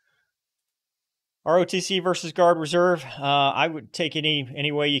 ROTC versus Guard Reserve. I would take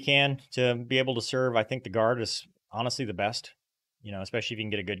any way you can to be able to serve. I think the Guard is honestly the best, you know, especially if you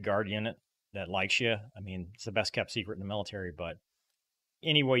can get a good Guard unit that likes you. I mean, it's the best kept secret in the military, but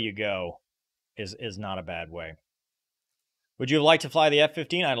any way you go is not a bad way. Would you like to fly the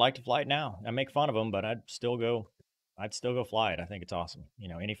F-15? I'd like to fly it now. I make fun of them, but I'd still go fly it. I think it's awesome. You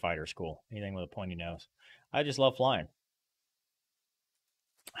know, any fighter is cool. Anything with a pointy nose. I just love flying.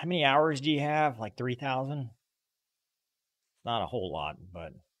 How many hours do you have? Like 3,000? Not a whole lot,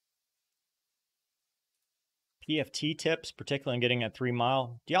 but PFT tips, particularly in getting that 3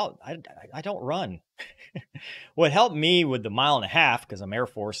 mile. I don't run. What helped me with the 1.5 miles, because I'm Air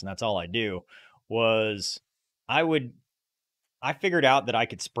Force and that's all I do, was I figured out that I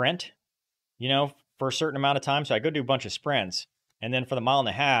could sprint, you know, for a certain amount of time. So I go do a bunch of sprints. And then for the 1.5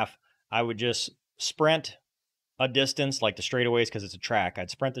 miles, I would just sprint a distance, like the straightaways, because it's a track. I'd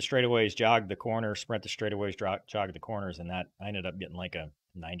sprint the straightaways, jog the corners, sprint the straightaways, jog the corners. And that I ended up getting like a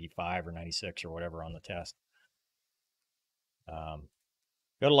 95 or 96 or whatever on the test.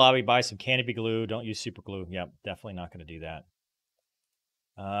 Go to lobby, buy some canopy glue. Don't use super glue. Yep, definitely not going to do that.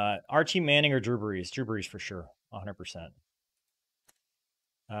 Archie Manning or Drew Brees? Drew Brees for sure, 100%.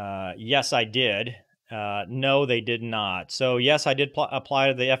 Yes, I did. No, they did not. So yes, I did apply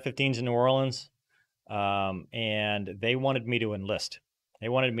to the F-15s in New Orleans, and they wanted me to enlist. They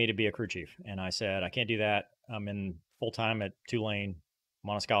wanted me to be a crew chief, and I said I can't do that. I'm in full time at Tulane. I'm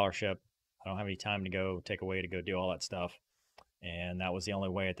on a scholarship. I don't have any time to go take away to go do all that stuff. And that was the only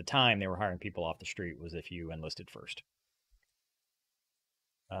way at the time they were hiring people off the street, was if you enlisted first.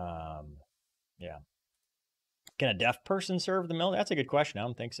 Yeah. Can a deaf person serve the military? That's a good question. I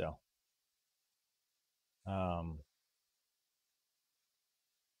don't think so.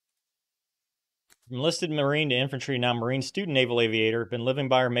 Enlisted Marine to infantry, now Marine student naval aviator. Been living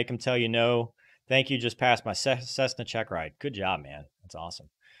by or make them tell you no. Thank you. Just passed my Cessna check ride. Good job, man. That's awesome.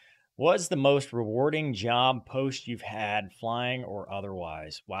 What's the most rewarding job post you've had, flying or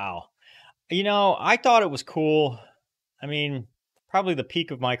otherwise? Wow. You know, I thought it was cool. I mean, probably the peak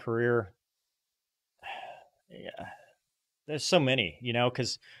of my career. Yeah, there's so many, you know,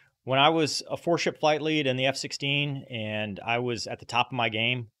 because when I was a 4-ship flight lead in the F-16 and I was at the top of my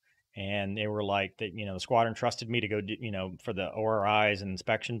game, and they were like that, you know, the squadron trusted me to go do, you know, for the ORIs and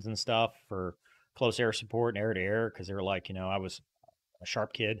inspections and stuff for close air support and air to air, because they were like, you know, I was a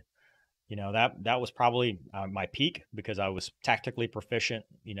sharp kid. You know, that was probably my peak, because I was tactically proficient,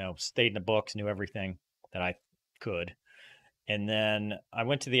 you know, stayed in the books, knew everything that I could. And then I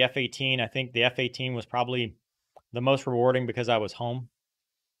went to the F-18. I think the F-18 was probably the most rewarding because I was home.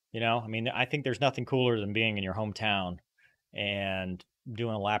 You know, I mean, I think there's nothing cooler than being in your hometown and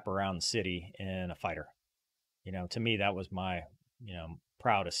doing a lap around the city in a fighter. You know, to me, that was my, you know,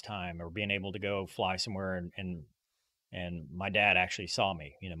 proudest time, or being able to go fly somewhere and my dad actually saw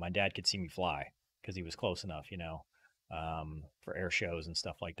me. You know, my dad could see me fly because he was close enough, you know. for air shows and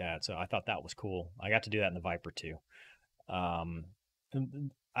stuff like that. So I thought that was cool. I got to do that in the Viper too.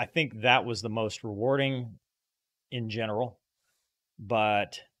 I think that was the most rewarding in general,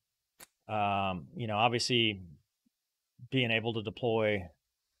 but obviously being able to deploy,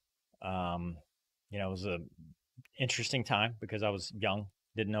 it was a interesting time because I was young,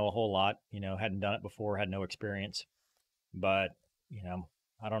 didn't know a whole lot, hadn't done it before, had no experience, but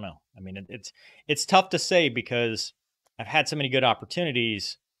I don't know. I mean, it's tough to say because I've had so many good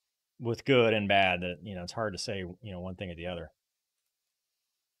opportunities with good and bad that, it's hard to say, one thing or the other.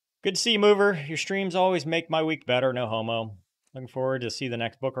 Good to see you, Mover. Your streams always make my week better. No homo. Looking forward to see the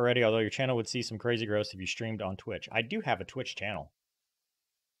next book already, although your channel would see some crazy growth if you streamed on Twitch. I do have a Twitch channel.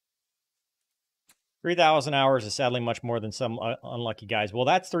 3,000 hours is sadly much more than some unlucky guys. Well,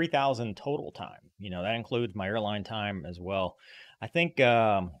 that's 3,000 total time. That includes my airline time as well. I think,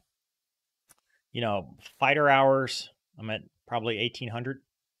 fighter hours, I'm at probably 1,800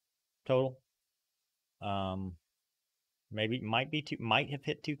 total. Maybe might have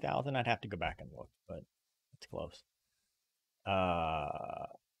hit 2,000. I'd have to go back and look, but it's close.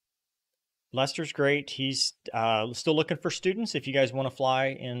 Lester's great. He's still looking for students. If you guys want to fly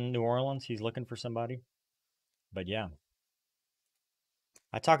in New Orleans, he's looking for somebody. But yeah,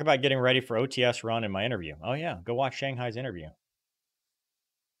 I talk about getting ready for OTS run in my interview. Oh yeah, go watch Shanghai's interview.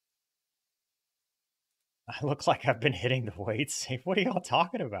 I look like I've been hitting the weights. What are y'all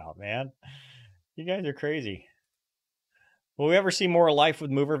talking about, man? You guys are crazy. Will we ever see more Life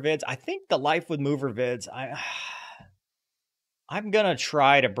with Mover vids? I think the Life with Mover vids, I'm going to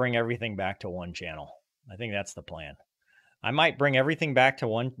try to bring everything back to one channel. I think that's the plan. I might bring everything back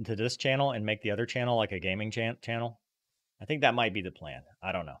to this channel and make the other channel like a gaming channel. I think that might be the plan.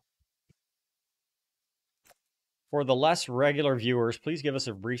 I don't know. For the less regular viewers, please give us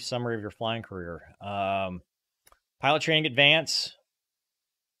a brief summary of your flying career. Pilot Training Advance,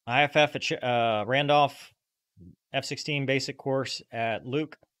 IFF at Randolph, F-16 basic course at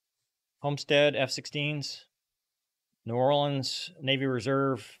Luke, Homestead F-16s, New Orleans Navy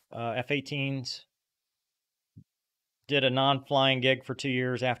Reserve F-18s. Did a non-flying gig for 2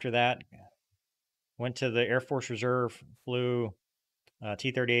 years after that. Went to the Air Force Reserve, flew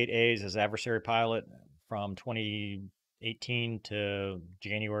T-38As as adversary pilot from 2018 to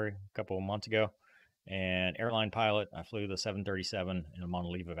January, a couple of months ago. And airline pilot, I flew the 737, and I'm on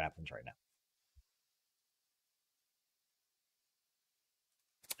leave of absence right now.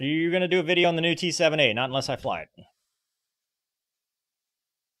 You're going to do a video on the new T-7A, not unless I fly it.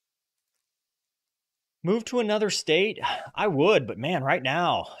 Move to another state? I would, but man, right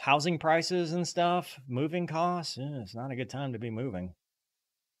now, housing prices and stuff, moving costs, it's not a good time to be moving.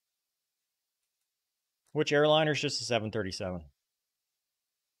 Which airliner is just a 737?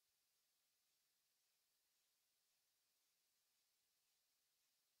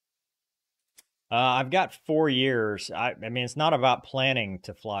 I've got 4 years. I mean, it's not about planning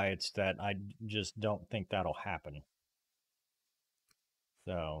to fly. It's that I just don't think that'll happen.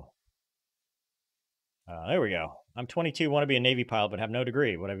 So, there we go. I'm 22, want to be a Navy pilot, but have no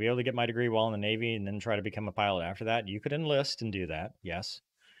degree. Would I be able to get my degree while in the Navy and then try to become a pilot after that? You could enlist and do that, yes.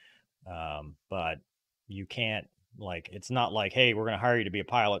 But you can't, it's not like, hey, we're going to hire you to be a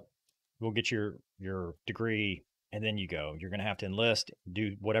pilot. We'll get your degree, and then you go. You're going to have to enlist,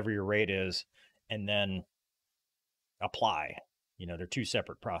 do whatever your rate is, and then apply. They're two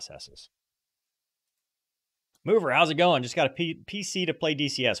separate processes. Mover, how's it going? Just got a PC to play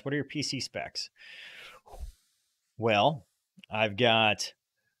DCS. What are your PC specs? Well, I've got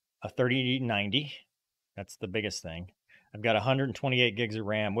a 3090. That's the biggest thing. I've got 128 gigs of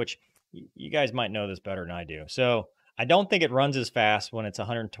RAM, which you guys might know this better than I do. So I don't think it runs as fast when it's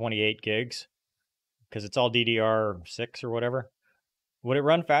 128 gigs because it's all DDR6 or whatever. Would it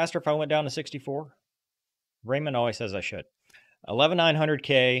run faster if I went down to 64? Raymond always says I should.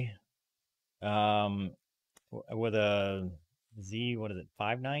 11900K with a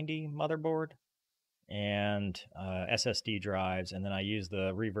 590 motherboard and SSD drives, and then I use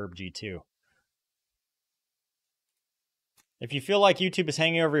the Reverb G2. If you feel like YouTube is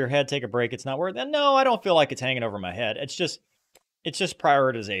hanging over your head, take a break. It's not worth it. No, I don't feel like it's hanging over my head. It's just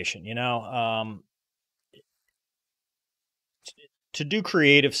prioritization, To do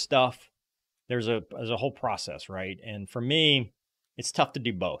creative stuff, there's a whole process, right? And for me, it's tough to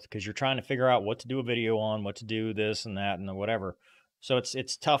do both because you're trying to figure out what to do a video on, what to do this and that and whatever. So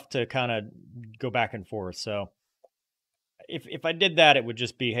it's tough to kind of go back and forth. So if I did that, it would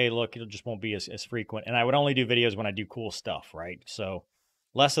just be, hey, look, it just won't be as frequent. And I would only do videos when I do cool stuff, right? So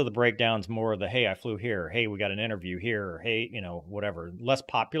less of the breakdowns, more of the, hey, I flew here. Hey, we got an interview here. Or, hey, whatever. Less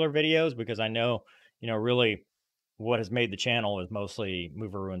popular videos because I know, really what has made the channel is mostly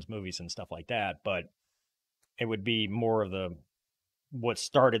Mover Ruins movies and stuff like that, but it would be more of the what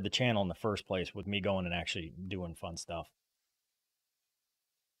started the channel in the first place with me going and actually doing fun stuff.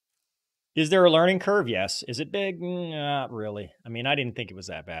 Is there a learning curve? Yes. Is it big? Not really. I mean, I didn't think it was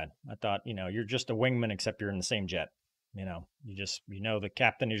that bad. I thought, you're just a wingman, except you're in the same jet. The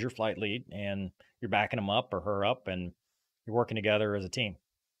captain is your flight lead and you're backing him up or her up and you're working together as a team.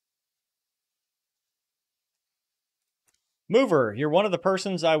 Mover, you're one of the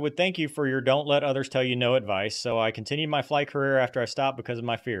persons I would thank you for your don't let others tell you no advice. So I continued my flight career after I stopped because of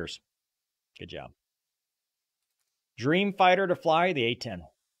my fears. Good job. Dream fighter to fly the A-10.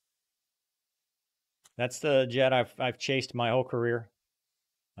 That's the jet I've chased my whole career.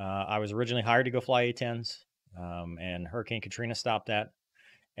 I was originally hired to go fly A-10s, and Hurricane Katrina stopped that.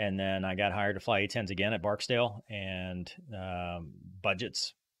 And then I got hired to fly A-10s again at Barksdale, and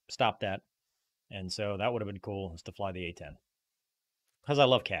budgets stopped that. And so that would have been cool, is to fly the A-10. Because I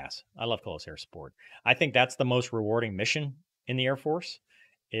love CAS. I love close air support. I think that's the most rewarding mission in the Air Force,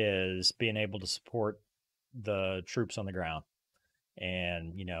 is being able to support the troops on the ground.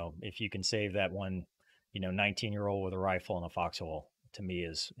 And, if you can save that one, 19-year-old with a rifle and a foxhole, to me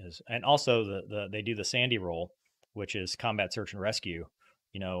is and also they do the Sandy role, which is combat search and rescue.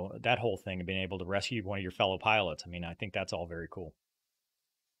 That whole thing of being able to rescue one of your fellow pilots. I mean, I think that's all very cool.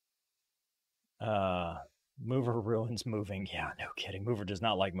 Mover ruins moving. Yeah, no kidding. Mover does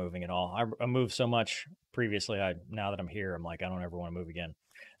not like moving at all. I moved so much previously. Now that I'm here, I'm like, I don't ever want to move again.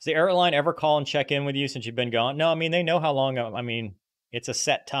 Does the airline ever call and check in with you since you've been gone? No, I mean, they know how long. I mean, it's a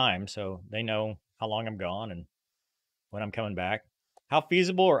set time, so they know how long I'm gone and when I'm coming back. How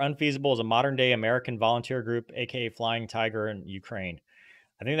feasible or unfeasible is a modern day American volunteer group, aka Flying Tiger in Ukraine?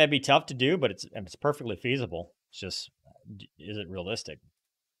 I think that'd be tough to do, but it's perfectly feasible. It's just, is it realistic?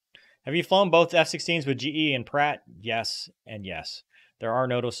 Have you flown both F-16s with GE and Pratt? Yes and yes. There are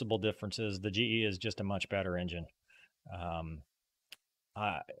noticeable differences. The GE is just a much better engine.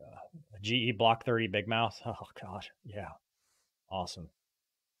 GE Block 30 Big Mouth. Oh, God. Yeah. Awesome.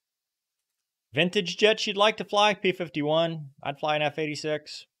 Vintage jets you'd like to fly? P-51. I'd fly an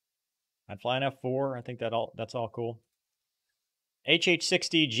F-86. I'd fly an F-4. I think that's all cool.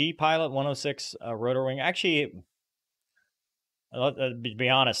 HH-60G Pilot 106 rotor wing. Actually, to be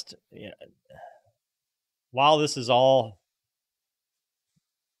honest, while this is all,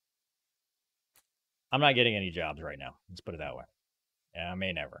 I'm not getting any jobs right now. Let's put it that way. Yeah, I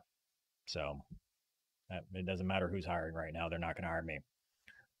may never. So it doesn't matter who's hiring right now. They're not going to hire me.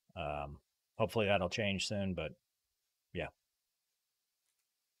 Hopefully that'll change soon, but yeah.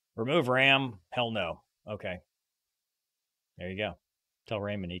 Remove RAM? Hell no. Okay. There you go. Tell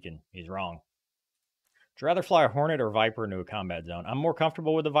Raymond he's wrong. Would you rather fly a Hornet or Viper into a combat zone? I'm more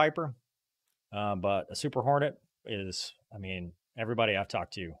comfortable with the Viper, but a Super Hornet is, I mean, everybody I've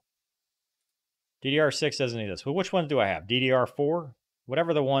talked to. DDR6 doesn't need this. Well, which ones do I have? DDR4?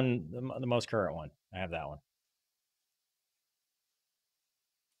 Whatever the most current one. I have that one.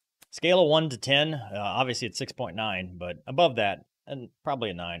 Scale of 1 to 10, obviously it's 6.9, but above that, and probably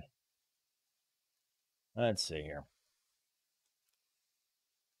a 9. Let's see here.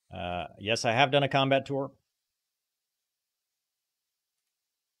 Yes, I have done a combat tour.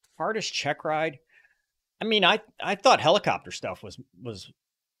 Hardest check ride? I mean, I thought helicopter stuff was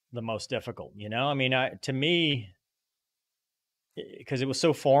the most difficult, I mean, to me, because it was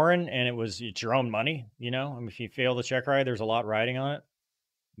so foreign and it's your own money, I mean, if you fail the check ride, there's a lot riding on it.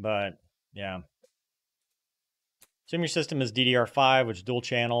 But yeah. Assume your system is DDR5, which is dual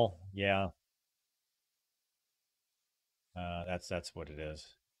channel. Yeah. That's what it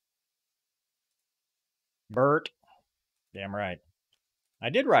is. Bert. Damn right. I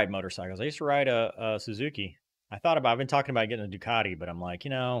did ride motorcycles. I used to ride a Suzuki. I've been talking about getting a Ducati, but I'm like,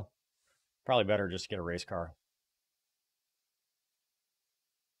 probably better just get a race car.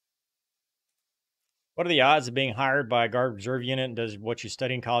 What are the odds of being hired by a Guard Reserve unit? Does what you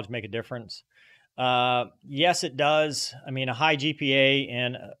study in college make a difference? Yes, it does. I mean, a high GPA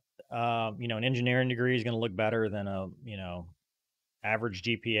and, an engineering degree is going to look better than a, average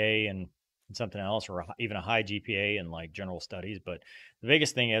GPA and something else, or even a high GPA in like general studies. But the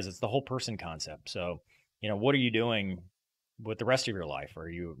biggest thing is it's the whole person concept. So, what are you doing with the rest of your life? Are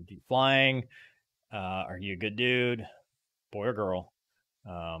you flying? Are you a good dude, boy or girl?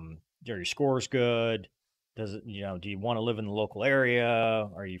 Are your scores good? Does it, do you want to live in the local area?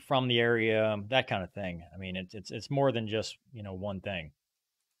 Are you from the area? That kind of thing. I mean, it's more than just, one thing.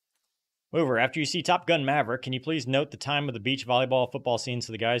 Mover, after you see Top Gun Maverick, can you please note the time of the beach volleyball football scene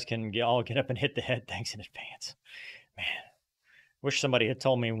so the guys can all get up and hit the head? Thanks in advance. Man, Wish somebody had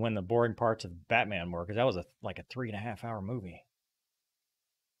told me when the boring parts of Batman were, because that was like a 3.5 hour movie.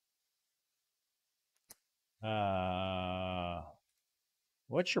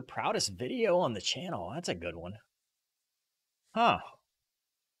 What's your proudest video on the channel? That's a good one. Huh.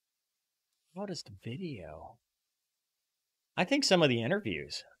 Proudest video. I think some of the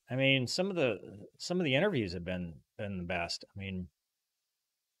interviews. I mean, some of the interviews have been the best. I mean,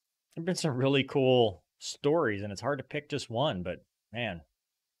 there've been some really cool stories, and it's hard to pick just one, but man.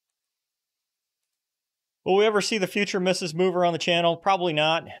 Will we ever see the future Mrs. Mover on the channel? Probably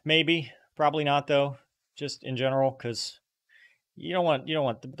not. Maybe. Probably not though. Just in general, because you don't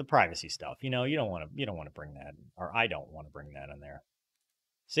want the privacy stuff. You know, you don't want to bring that, or I don't want to bring that in there.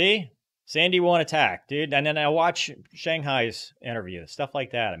 See? Sandy won't attack, dude. And then I watch Shanghai's interview, stuff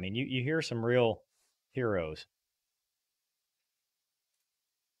like that. I mean, you hear some real heroes.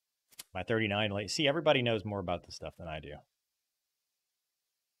 My 39 late. See, everybody knows more about this stuff than I do.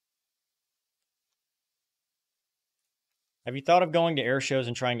 Have you thought of going to air shows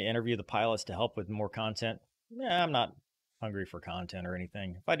and trying to interview the pilots to help with more content? Yeah, I'm not hungry for content or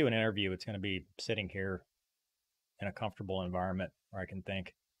anything. If I do an interview, it's going to be sitting here in a comfortable environment where I can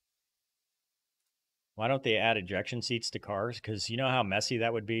think. Why don't they add ejection seats to cars? Because you know how messy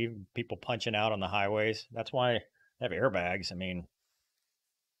that would be? People punching out on the highways. That's why they have airbags. I mean,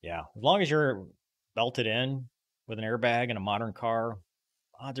 yeah, as long as you're belted in with an airbag in a modern car,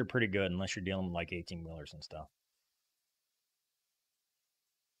 odds are pretty good unless you're dealing with like 18-wheelers and stuff.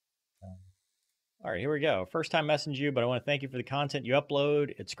 All right, here we go. First time messaging you, but I want to thank you for the content you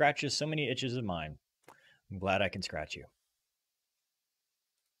upload. It scratches so many itches of mine. I'm glad I can scratch you.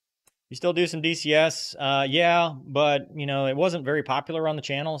 You still do some DCS? Yeah, but you know, it wasn't very popular on the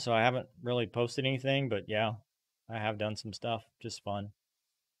channel, so I haven't really posted anything, but yeah, I have done some stuff. Just fun.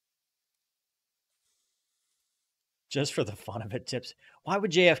 Just for the fun of it, tips. Why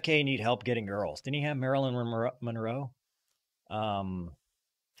would JFK need help getting girls? Didn't he have Marilyn Monroe?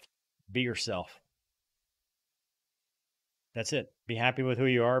 Be yourself. That's it. Be happy with who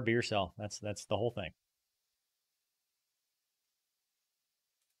you are. Be yourself. That's the whole thing.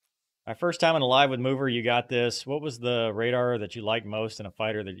 My first time in a live with Mover, you got this. What was the radar that you liked most in a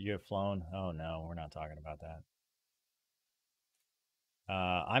fighter that you have flown? Oh no, we're not talking about that.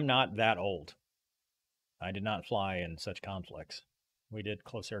 I'm not that old. I did not fly in such conflicts. We did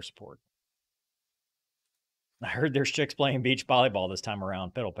close air support. I heard there's chicks playing beach volleyball this time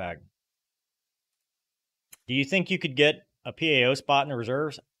around. Piddlepack. Do you think you could get a PAO spot in the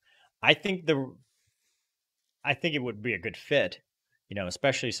reserves? I think it would be a good fit, you know,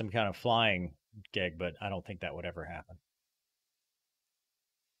 especially some kind of flying gig, but I don't think that would ever happen.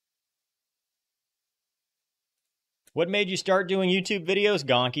 What made you start doing YouTube videos,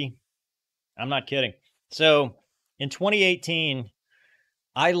 Gonky? I'm not kidding. So in 2018,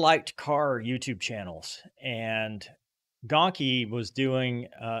 I liked car YouTube channels, and Gonky was doing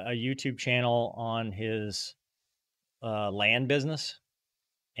a YouTube channel on his land business,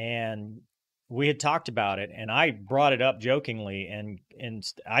 and we had talked about it, and I brought it up jokingly, and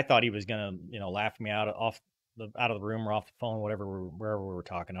I thought he was gonna, you know, laugh me out of the room or off the phone, wherever we were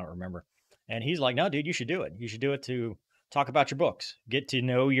talking. I don't remember. And he's like, "No, dude, you should do it. You should do it to talk about your books, get to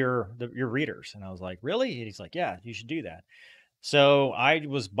know your readers." And I was like, "Really?" And he's like, "Yeah, you should do that." So I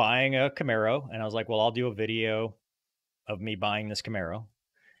was buying a Camaro, and I was like, "Well, I'll do a video of me buying this Camaro,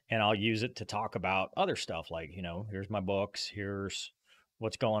 and I'll use it to talk about other stuff, like, you know, here's my books, here's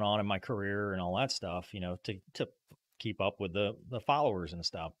what's going on in my career and all that stuff, you know, to keep up with the followers and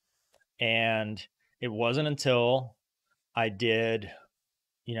stuff." And it wasn't until I did,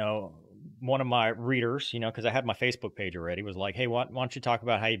 you know, one of my readers, you know, because I had my Facebook page already, was like, "Hey, why don't you talk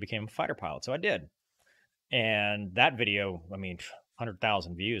about how you became a fighter pilot?" So I did. And that video, I mean,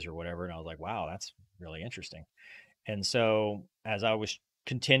 100,000 views or whatever. And I was like, wow, that's really interesting. And so as I was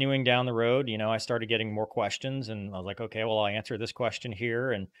continuing down the road, you know, I started getting more questions, and I was like, okay, well, I'll answer this question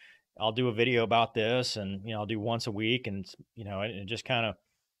here, and I'll do a video about this, and, you know, I'll do once a week. And, you know, it just kind of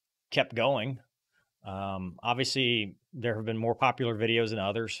kept going. Obviously there have been more popular videos than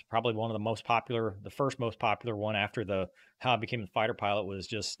others. Probably the first most popular one after the how I became a fighter pilot was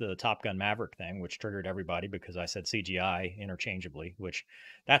just the Top Gun Maverick thing, which triggered everybody because I said CGI interchangeably, which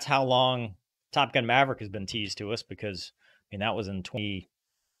that's how long Top Gun Maverick has been teased to us, because I mean, that was in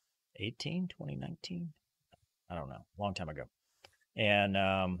 2018, 2019. I don't know, long time ago. And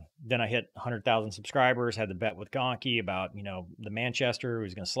then I hit 100,000 subscribers, had the bet with Gonky about, you know, the Manchester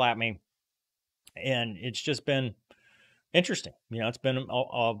who's going to slap me. And it's just been interesting. You know, it's been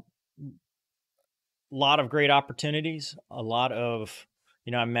a lot of great opportunities, a lot of,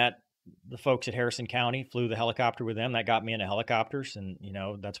 you know, I met the folks at Harrison County, flew the helicopter with them. That got me into helicopters, and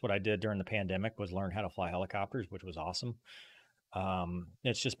that's what I did during the pandemic, was learn how to fly helicopters, which was awesome.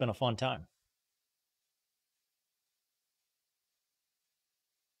 It's just been a fun time.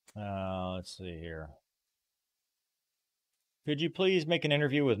 Let's see here. Could you please make an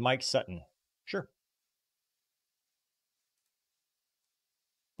interview with Mike Sutton? Sure.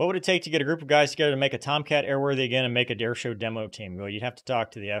 What would it take to get a group of guys together to make a Tomcat airworthy again and make a dare show demo team? Well, you'd have to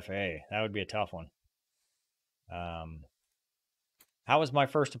talk to the FAA. That would be a tough one. How was my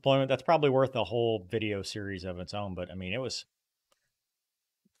first deployment? That's probably worth a whole video series of its own. But I mean,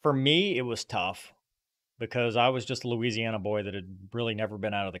 for me, it was tough because I was just a Louisiana boy that had really never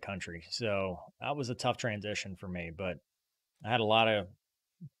been out of the country. So that was a tough transition for me, but I had a lot of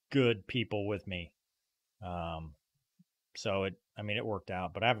good people with me. So it worked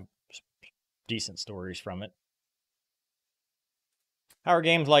out, but I have decent stories from it. How are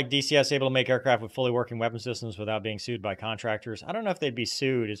games like DCS able to make aircraft with fully working weapon systems without being sued by contractors? I don't know if they'd be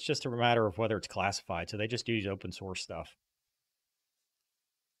sued. It's just a matter of whether it's classified. So they just use open source stuff.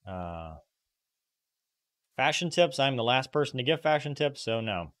 Fashion tips. I'm the last person to give fashion tips, so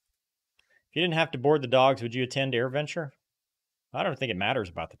no. If you didn't have to board the dogs, would you attend AirVenture? I don't think it matters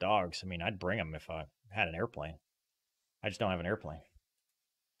about the dogs. I mean, I'd bring them if I had an airplane. I just don't have an airplane.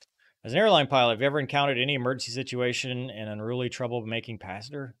 As an airline pilot, have you ever encountered any emergency situation and unruly trouble making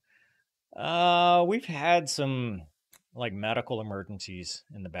passenger? We've had some like medical emergencies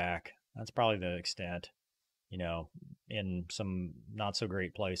in the back. That's probably the extent, in some not so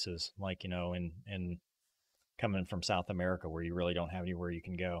great places, like, in coming from South America where you really don't have anywhere you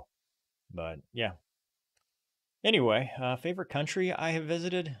can go. But yeah. Anyway, favorite country I have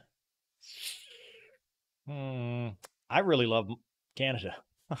visited? I really love Canada.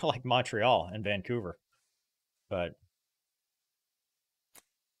 I like Montreal and Vancouver. But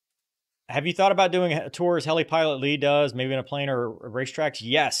have you thought about doing a tour as heli pilot Lee does, maybe in a plane or racetracks?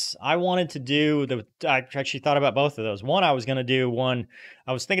 Yes, I wanted to do I actually thought about both of those. One, I was going to do one.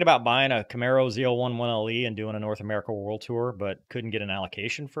 I was thinking about buying a Camaro ZL11LE and doing a North America World Tour, but couldn't get an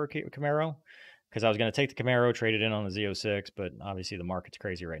allocation for a Camaro because I was going to take the Camaro, trade it in on the Z06, but obviously the market's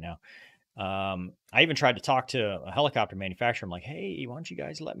crazy right now. I even tried to talk to a helicopter manufacturer. I'm like, hey, why don't you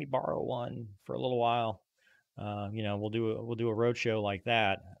guys let me borrow one for a little while? We'll do a road show like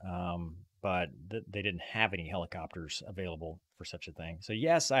that. But they didn't have any helicopters available for such a thing. So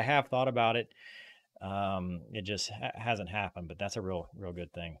yes, I have thought about it. It just hasn't happened, but that's a real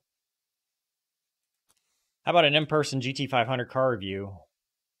good thing. How about an in-person GT500 car review?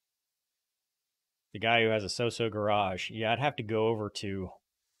 The guy who has a so-so garage. Yeah, I'd have to go over to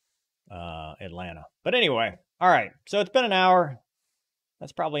Atlanta. But anyway, all right. So it's been an hour.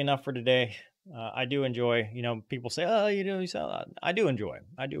 That's probably enough for today. I do enjoy, people say, oh, I do enjoy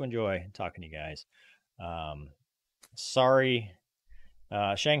talking to you guys. Sorry,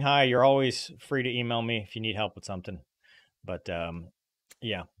 Shanghai, you're always free to email me if you need help with something. But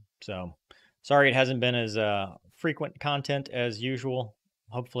yeah, so sorry it hasn't been as frequent content as usual.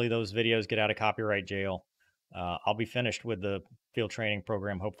 Hopefully those videos get out of copyright jail. I'll be finished with the field training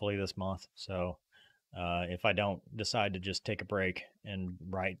program hopefully this month. So if I don't decide to just take a break and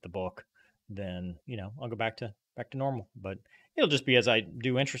write the book, then I'll go back to normal. But it'll just be as I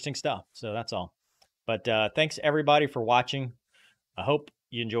do interesting stuff. So that's all. But thanks everybody for watching. I hope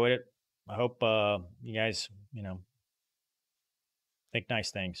you enjoyed it. I hope you guys think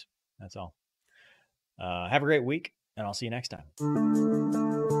nice things. That's all. Have a great week, and I'll see you next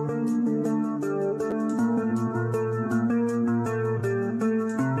time.